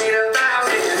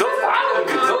they'll follow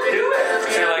you. They'll do it.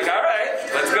 You're like, all right,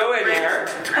 let's go in here.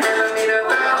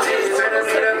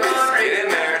 Get in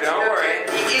there. Don't worry.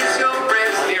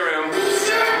 Plenty of room.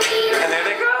 And there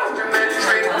they go.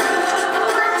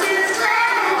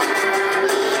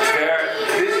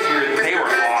 This year, they were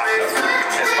awesome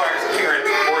as far as parent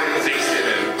organization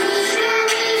and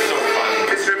so funny.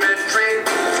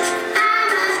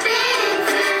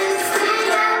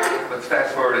 Let's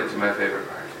fast forward to my favorite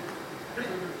part.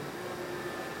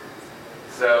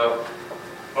 So,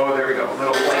 there we go. A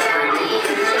little flight training.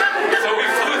 So we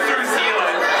flew through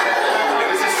Zealand. It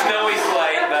was a snowy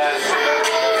flight, but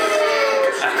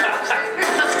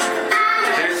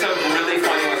there's some really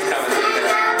funny ones coming through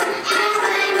there.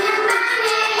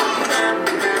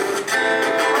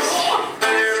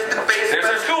 There's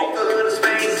our school.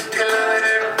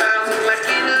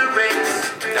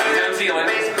 Downtown Zealand.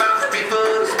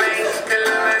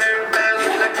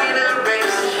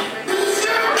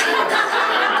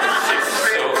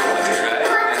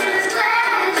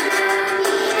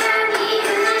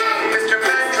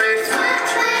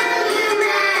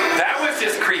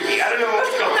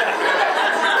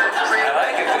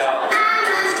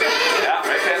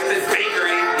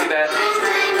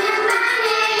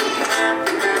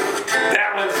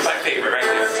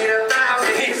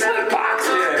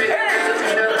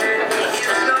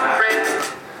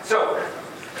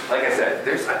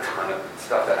 There's a ton of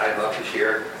stuff that I'd love to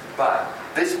share, but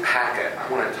this packet I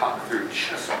want to talk through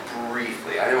just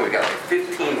briefly. I know we got like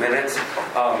 15 minutes.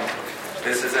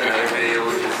 This is another video.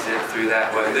 We'll just zip through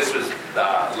that one. This was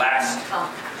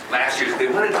last year's. They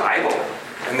wanted Bible,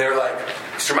 and they're like,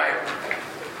 Mr. Meyer,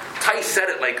 Tice said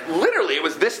it like literally. It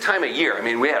was this time of year. I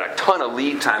mean, we had a ton of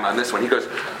lead time on this one. He goes,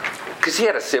 because he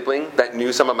had a sibling that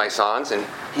knew some of my songs, and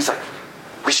he's like,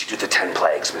 we should do the 10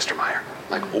 plagues, Mr. Meyer.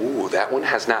 I'm like, ooh, that one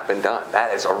has not been done.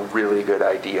 That is a really good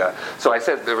idea. So I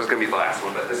said there was going to be the last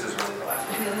one, but this is really the last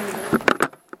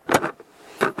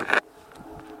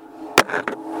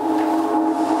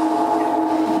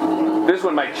one. This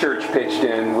one my church pitched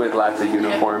in with lots of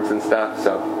uniforms and stuff,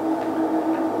 so.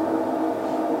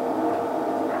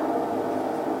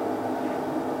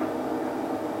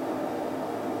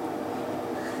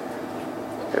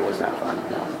 It was not fun.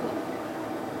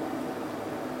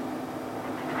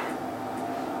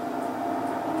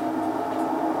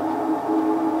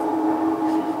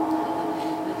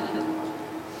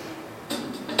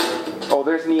 Oh,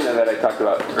 there's Nina that I talked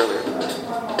about earlier.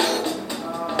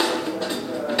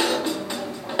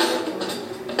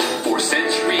 For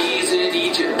centuries in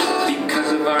Egypt,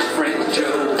 because of our friend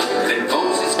Joe, then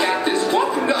Moses got this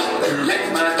one up,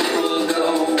 let my people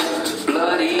go.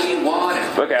 Bloody water,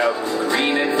 Look out.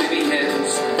 green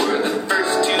amphibians were the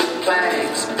first 2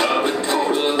 plagues of a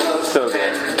total of So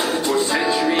 10. For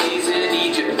centuries in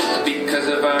Egypt, because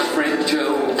of our friend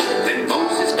Joe, then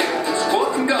Moses got this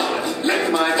one God,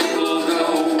 let my people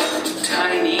go.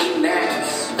 Tiny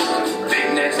gnats,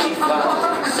 big nasty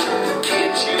flies,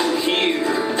 can't you hear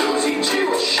those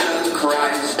Egyptian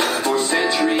cries? For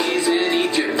centuries in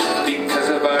Egypt, because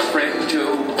of our friend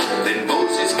Joe, then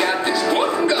Moses got this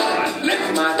one God,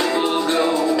 let my people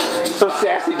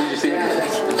Ashley, did you see it?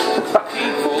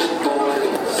 People,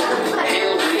 boys,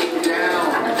 hail way down.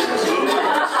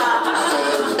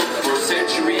 For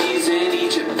centuries in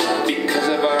Egypt, because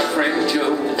of our friend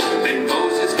Joe. Then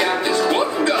Moses got this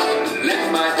quote from God,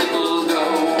 let my people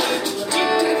go.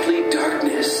 Deep deathly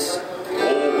darkness,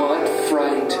 oh what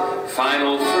fright.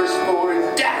 Final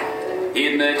firstborn died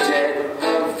in the dead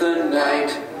of the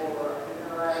night.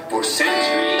 For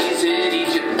centuries in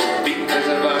Egypt, because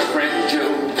of our friend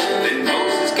Joe. Then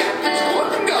Moses got this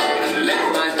quote from God,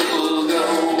 let my people go.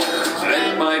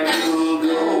 Let my people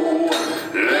go.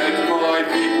 Let my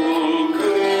people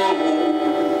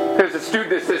go. There's a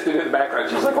student assistant in the background.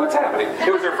 She's like, what's happening?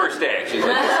 It was her first day. She's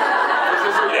like, this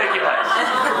is ridiculous.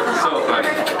 So funny.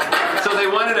 So they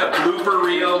wanted a blooper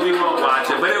reel. We won't watch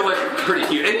it, but it was pretty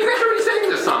cute. And you guys already sang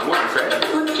this song once, right?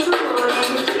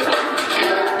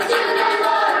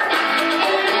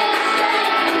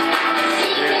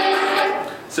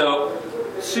 So,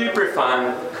 super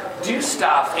fun. Do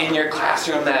stuff in your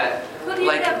classroom that, Who do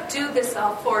you have do this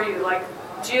all for you? Like,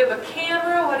 do you have a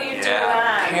camera? What do you do?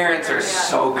 Parents are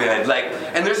so good. Like,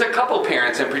 and there's a couple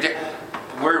parents in particular.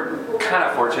 We're kind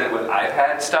of fortunate with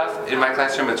iPad stuff. In my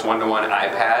classroom, it's one-to-one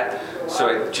iPad. So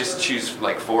I just choose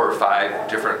like 4 or 5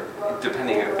 different,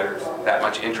 depending if there's that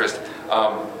much interest,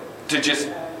 to just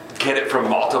get it from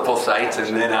multiple sites,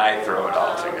 and then I throw it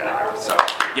all together. So,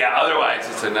 yeah, otherwise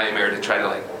it's a nightmare to try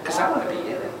to because I want to be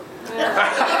in it.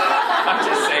 I'm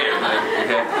just saying,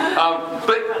 okay.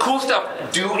 But cool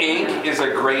stuff. Do Ink is a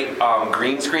great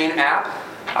green screen app.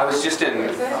 I was just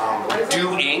in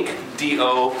Do Ink,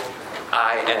 DOINK,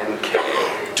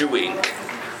 Do Ink,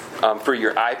 for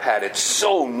your iPad. It's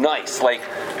so nice, like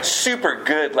super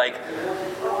good. Like,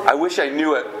 I wish I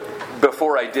knew it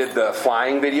before I did the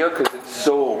flying video because it's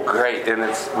so great and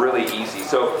it's really easy.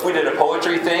 So we did a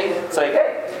poetry thing. It's like,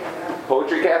 hey,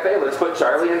 Poetry Cafe, let's put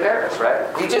Charlie in Paris, right?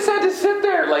 He just had to sit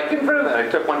there like in front of it. I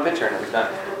took one picture and it was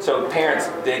done. So parents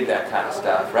dig that kind of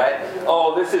stuff, right?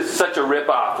 Oh, this is such a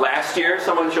ripoff. Last year,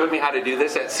 someone showed me how to do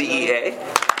this at CEA.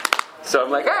 So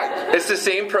I'm like, hey, it's the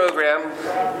same program,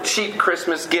 cheap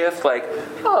Christmas gift, like,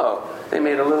 oh, they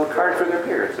made a little card for their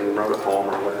parents and wrote a poem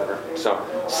or whatever. So,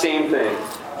 same thing.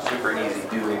 Super easy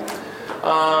doing.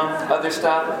 Other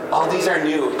stuff. Oh, these are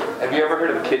new. Have you ever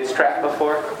heard of Kids Trap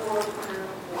before?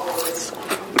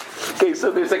 Okay,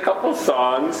 so there's a couple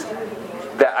songs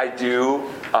that I do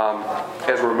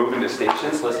as we're moving to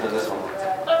stations. Listen to this one.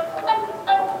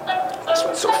 This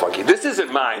one's so funky. This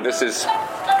isn't mine. This is...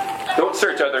 Don't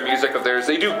search other music of theirs.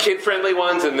 They do kid-friendly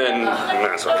ones and then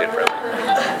not so kid-friendly.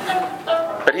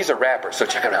 But he's a rapper, so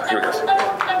check it out. Here it goes.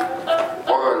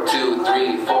 1, 2,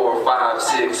 3, 4, 5,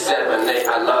 6, 7, 8.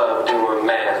 I love doing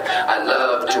math. I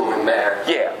love doing math.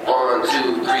 Yeah. 1,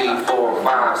 2, 3, 4,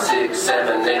 5, 6,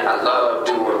 7, 8. I love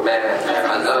doing math.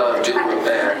 I love doing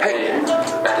math. Hey.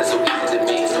 Math is so easy to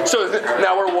me. So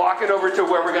now we're walking over to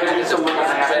where we're going to do some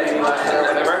math or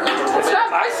whatever. It's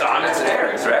not my song, it's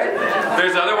theirs, right?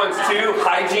 There's other ones too.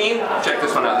 Hygiene. Check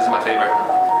this one out. This is my favorite.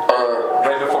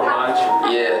 Right before lunch.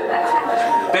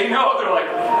 Yeah. They know. They're like...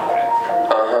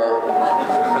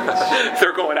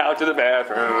 They're going out to the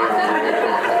bathroom.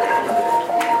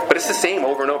 But it's the same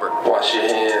over and over. Wash your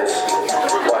hands.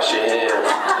 Wash your hands.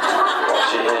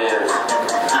 Wash your hands.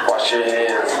 Wash your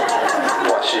hands.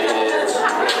 Wash your hands.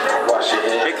 Wash your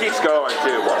hands. It keeps going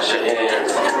too. Wash your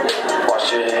hands.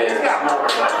 Wash your hands.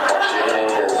 Wash your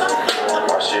hands.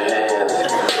 Wash your hands.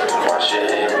 Wash your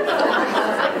hands.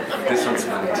 This one's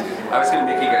funny too. I was going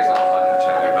to make you guys all hug each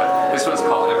other, but this one's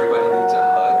called Everybody Needs a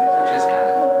Hug, which is kind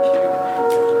of cute.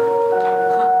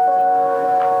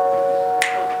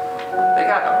 They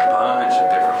got a bunch of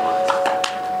different ones.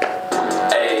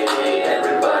 Hey,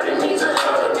 everybody needs a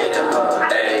hug.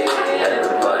 Hey,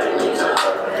 everybody needs a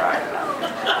hug.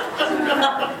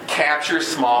 Capture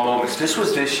small moments. This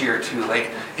was this year too.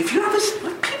 Like, if you have this,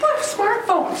 people have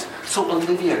smartphones. So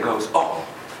Olivia goes, oh,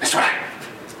 that's right.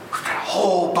 We've got a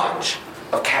whole bunch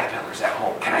of caterpillars at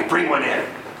home. Can I bring one in?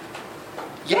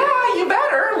 Yeah, you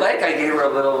better. Like, I gave her a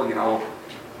little,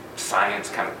 science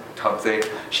kind of tub thing.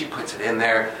 She puts it in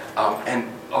there. And,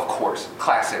 of course,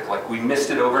 classic. Like, we missed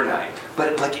it overnight.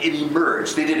 But, like, it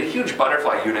emerged. They did a huge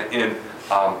butterfly unit in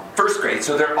first grade.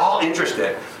 So they're all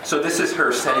interested. So this is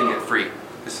her setting it free.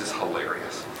 This is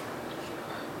hilarious.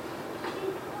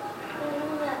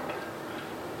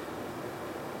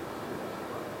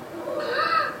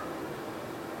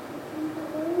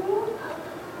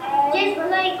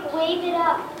 Just wave it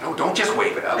up. No, don't just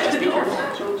wave it up. Just be careful.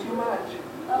 Too much.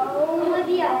 Oh,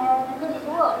 Olivia.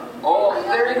 Oh,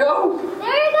 there you go.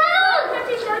 There you go. Touch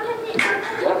it, touch it.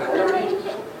 Yeah, let him eat.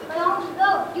 Don't go.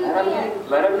 You Let him can't. eat.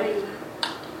 Let him eat.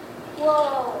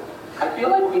 Whoa. I feel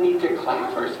like we need to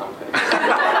clap or something.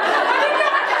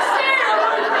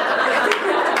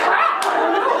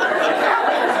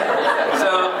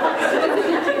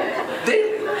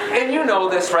 And you know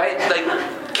this, right?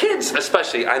 Like, kids,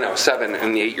 especially, I know 7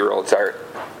 and the 8-year-olds are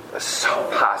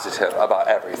so positive about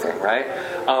everything, right?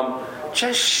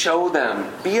 Just show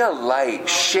them, be a light,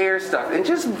 share stuff, and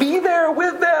just be there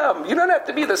with them. You don't have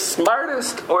to be the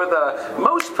smartest or the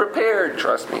most prepared,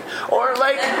 trust me, or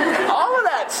like all of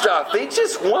that stuff. They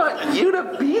just want you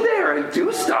to be there and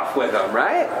do stuff with them,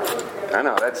 right? I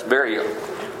know, that's very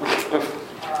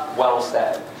well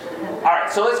said. All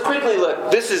right, so let's quickly look.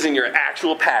 This is in your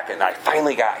actual packet, and I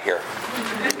finally got here.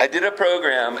 I did a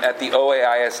program at the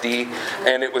OAISD,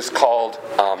 and it was called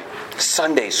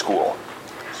Sunday School.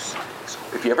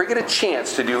 If you ever get a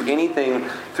chance to do anything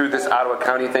through this Ottawa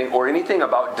County thing or anything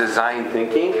about design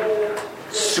thinking,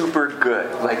 super good.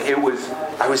 Like I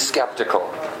was skeptical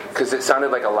because it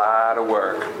sounded like a lot of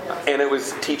work, and it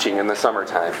was teaching in the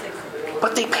summertime.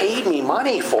 But they paid me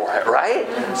money for it,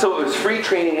 right? So it was free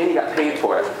training and you got paid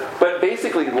for it. But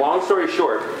basically, long story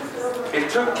short, it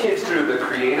took kids through the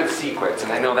creative sequence,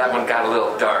 and I know that one got a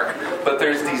little dark, but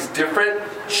there's these different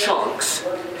chunks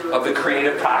of the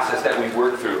creative process that we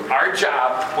work through. Our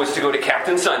job was to go to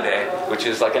Captain Sunday, which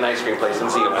is like an ice cream place in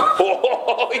Zealand.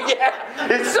 Oh,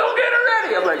 yeah, it's so good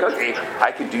already. I'm like, okay,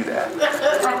 I can do that.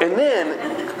 And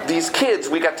then these kids,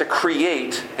 we got to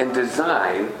create and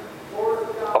design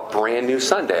a brand new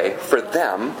Sunday for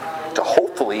them to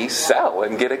hopefully sell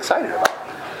and get excited about.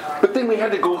 But then we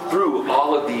had to go through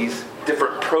all of these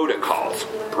different protocols.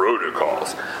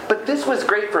 But this was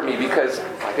great for me because,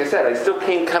 like I said, I still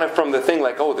came kind of from the thing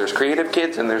like, oh, there's creative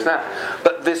kids and there's not.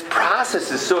 But this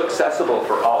process is so accessible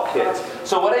for all kids.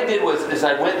 So what I did is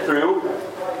I went through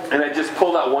and I just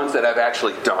pulled out ones that I've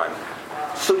actually done.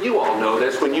 So you all know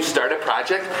this, when you start a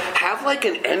project, have like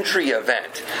an entry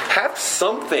event. Have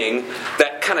something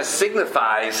that kind of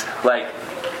signifies like,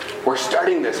 we're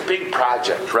starting this big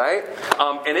project, right?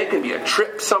 And it can be a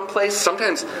trip someplace.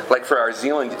 Sometimes, like for our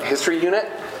Zealand history unit,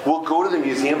 we'll go to the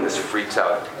museum. This freaks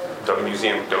out the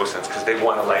museum docents because they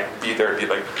want to like be there and be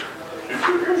like,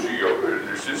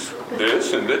 this is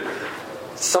this and that.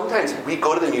 Sometimes we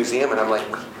go to the museum and I'm like,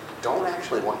 we don't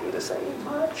actually want you to say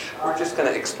much. We're just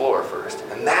going to explore first.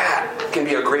 And that can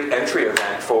be a great entry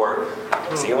event for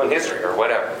Zealand history or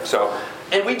whatever. So,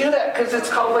 and we do that because it's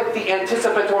called like the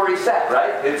anticipatory set,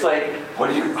 right? It's like,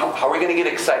 how are we going to get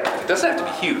excited? It doesn't have to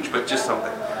be huge, but just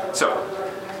something. So,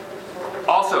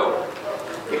 also,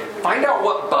 find out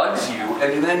what bugs you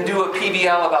and then do a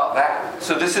PBL about that.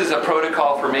 So this is a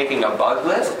protocol for making a bug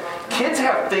list. Kids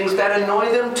have things that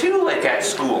annoy them too, like at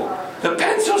school. The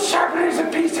pencil sharpener is a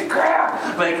piece of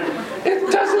crap. Like,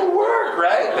 it doesn't work,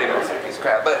 right? They don't say piece of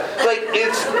crap, but like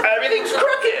everything's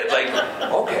crooked. Like,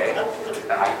 okay,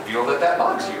 I feel that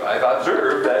bugs you. I've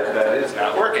observed that is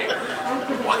not working.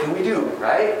 What can we do,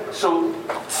 right? So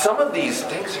some of these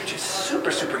things are just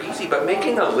super, super easy, but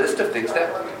making a list of things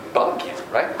that bug you,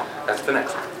 right? That's the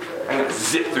next one. I'm going to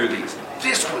zip through these.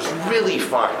 This was really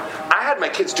fun. I had my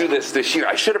kids do this year.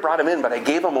 I should have brought them in, but I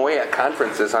gave them away at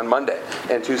conferences on Monday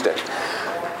and Tuesday.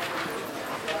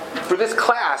 For this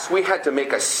class, we had to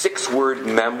make a 6-word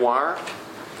memoir.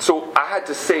 So I had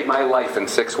to say my life in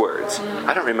 6 words.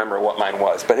 I don't remember what mine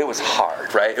was, but it was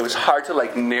hard, right? It was hard to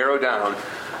like narrow down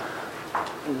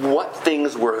what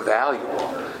things were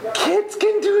valuable. Kids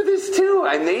can do this too.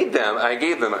 I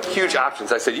gave them huge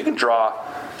options. I said, you can draw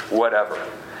whatever.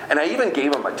 And I even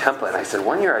gave them a template. I said,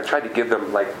 one year I tried to give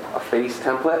them like a face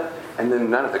template, and then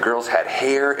none of the girls had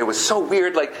hair. It was so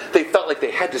weird. Like they felt like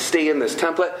they had to stay in this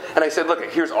template. And I said, look,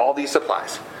 here's all these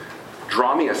supplies.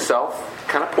 Draw me a self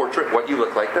kind of portrait, what you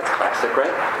look like. That's classic,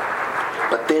 right?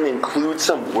 But then include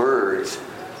some words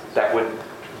that would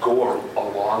go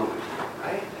along with you,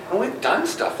 right? And we've done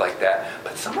stuff like that.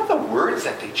 But some of the words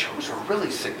that they chose were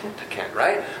really significant,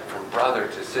 right? From brother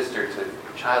to sister to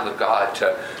child of God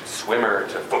to swimmer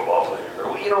to football player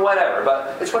or whatever.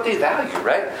 But it's what they value,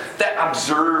 right? That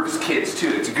observes kids too.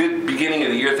 It's a good beginning of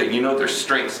the year thing. You know their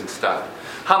strengths and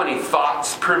stuff. How many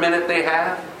thoughts per minute they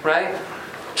have, right?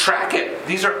 Track it.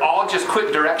 These are all just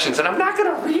quick directions. And I'm not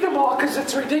going to read them all because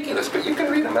it's ridiculous, but you can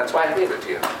read them. That's why I gave it to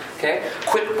you. Okay?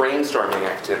 Quick brainstorming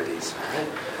activities. Right?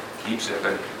 Keep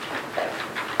zipping.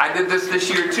 I did this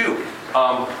year too.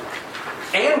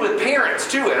 And with parents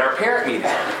too, at our parent meeting.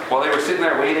 While they were sitting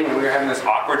there waiting and we were having this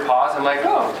awkward pause, I'm like,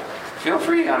 oh, feel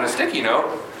free on a sticky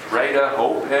note, write a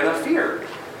hope and a fear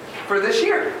for this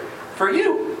year, for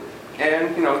you,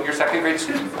 and your second grade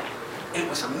student. It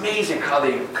was amazing how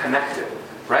they connected,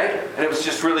 right? And it was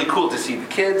just really cool to see the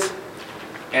kids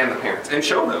and the parents and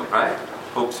show them, right?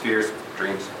 Hopes, fears,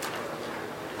 dreams.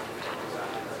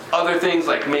 Other things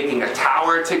like making a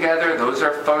tower together, those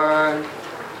are fun.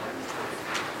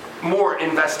 More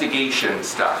investigation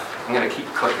stuff. I'm going to keep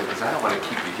clicking because I don't want to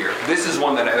keep you here. This is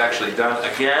one that I've actually done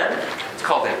again. It's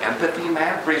called an empathy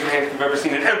map. Raise your hand if you've ever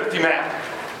seen an empathy map.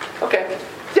 Okay.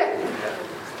 Yeah.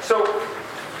 So,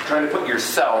 trying to put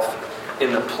yourself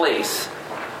in the place.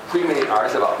 We made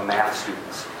ours about math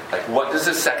students. Like, what does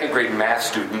a second grade math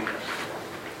student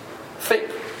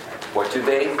think? What do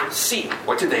they see?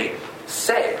 What do they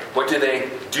say? What do they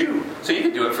do? So you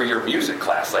can do it for your music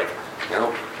class. Like,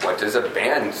 what does a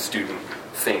band student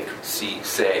think, see,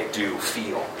 say, do,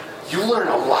 feel? You learn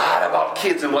a lot about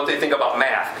kids and what they think about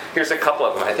math. Here's a couple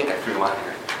of them. I think I threw them on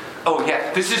here. Oh,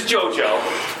 yeah, this is JoJo.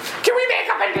 Can we make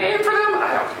up a name for them?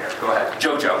 I don't care. Go ahead.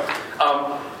 JoJo.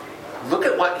 Look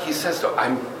at what he says, though.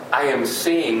 I am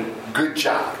saying good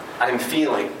job. I'm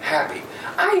feeling happy.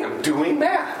 I am doing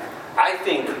math. I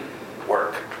think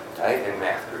work, right, in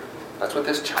math group. That's what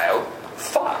this child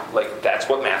thought. Like, that's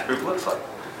what math group looks like.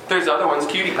 There's other ones,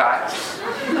 cutie pie.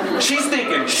 She's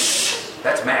thinking, shh.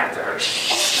 That's math to her.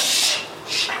 Shh.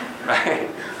 Right?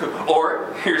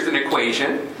 Or here's an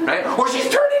equation, right? Or she's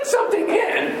turning something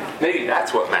in. Maybe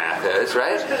that's what math is,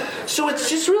 right? So it's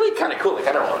just really kind of cool. Like,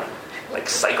 I don't want to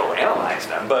psychoanalyze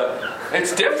them, but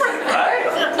it's different, right?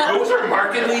 Those are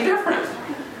markedly different.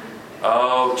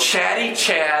 Oh, chatty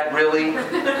Chad, really?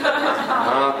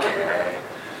 Okay.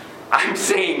 I'm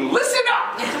saying, listen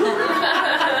up!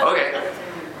 Okay.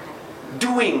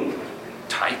 Doing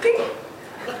typing?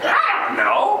 I don't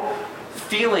know.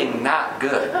 Feeling not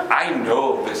good. I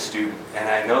know this student, and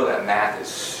I know that math is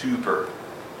super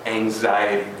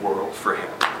anxiety world for him,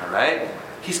 all right?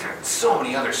 He's got so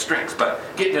many other strengths, but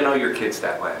get to know your kids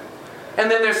that way. And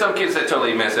then there's some kids that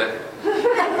totally miss it. What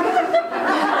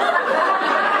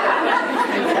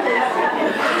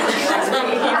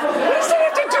does that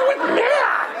have to do with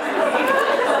math?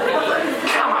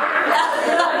 Come on.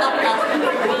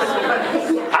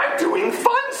 I'm doing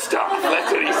fun stuff.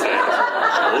 That's what he said.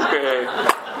 Okay.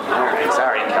 All right.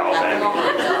 Sorry, Calvin.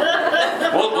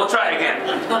 We'll try again.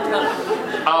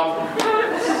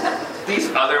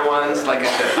 These other ones, like I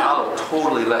said, I'll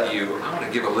totally let you. I'm going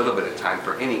to give a little bit of time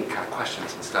for any kind of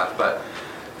questions and stuff, but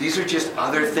these are just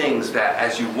other things that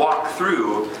as you walk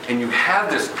through and you have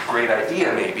this great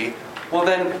idea maybe, well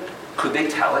then, could they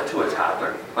tell it to a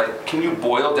toddler? Like, can you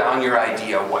boil down your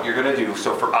idea of what you're going to do?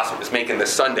 So for us, it was making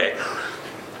this sundae.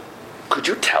 Could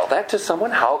you tell that to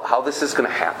someone, how this is going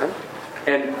to happen?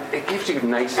 And it gives you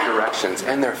nice directions.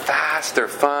 And they're fast, they're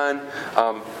fun.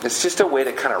 It's just a way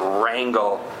to kind of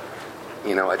wrangle,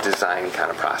 a design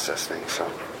kind of process thing. So,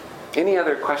 any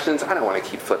other questions? I don't want to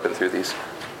keep flipping through these.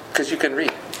 Because you can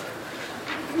read.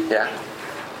 Yeah?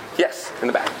 Yes, in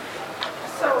the back.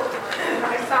 So,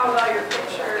 I saw all your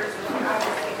pictures, and you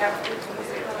obviously have good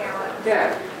music talent.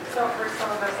 Yeah. So for some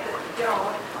of us that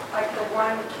don't, like the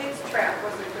one kids track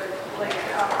was a good link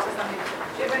up to something.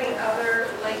 Do you have any other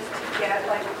links to get,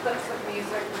 like clips of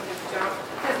music when you don't?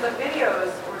 Because the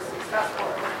videos were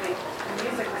successful, the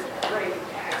music was great.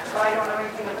 So I don't know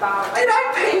anything about it. And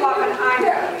I paid off an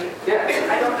iPad. Yeah.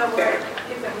 I don't know where to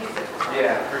get the music from.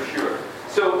 Yeah, for sure.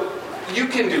 So you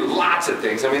can do lots of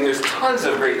things. I mean, there's tons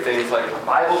of great things like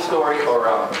Bible story or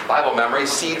Bible memory,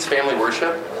 Seeds Family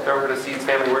Worship. Ever heard of Seeds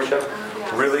Family Worship?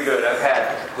 Really good. I've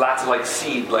had lots of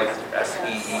seed, like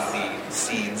S-E-E-D,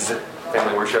 Seeds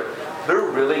Family Worship. They're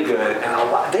really good,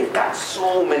 and they've got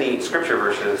so many scripture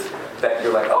verses that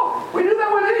you're like, oh, we do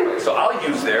that one anyway. So I'll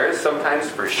use theirs sometimes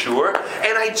for sure.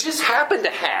 And I just happen to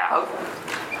have...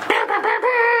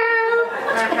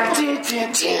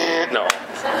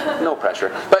 No pressure.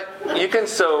 But you can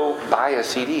buy a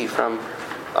CD from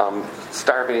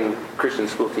starving Christian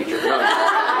school teachers. We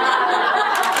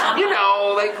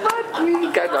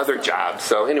got other jobs.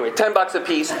 So anyway, $10 a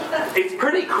piece. It's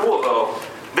pretty cool, though.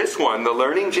 This one, the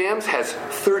Learning Jams, has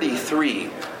 33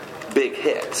 big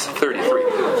hits. 33.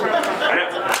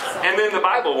 And then the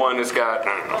Bible one has got,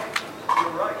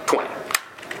 20.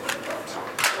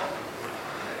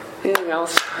 Anything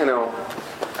else? I know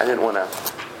I didn't want to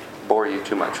bore you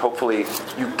too much. Hopefully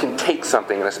you can take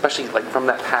something, and especially from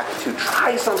that pack to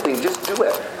try something. Just do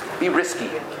it. Be risky.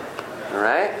 All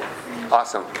right?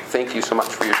 Awesome. Thank you so much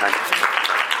for your time.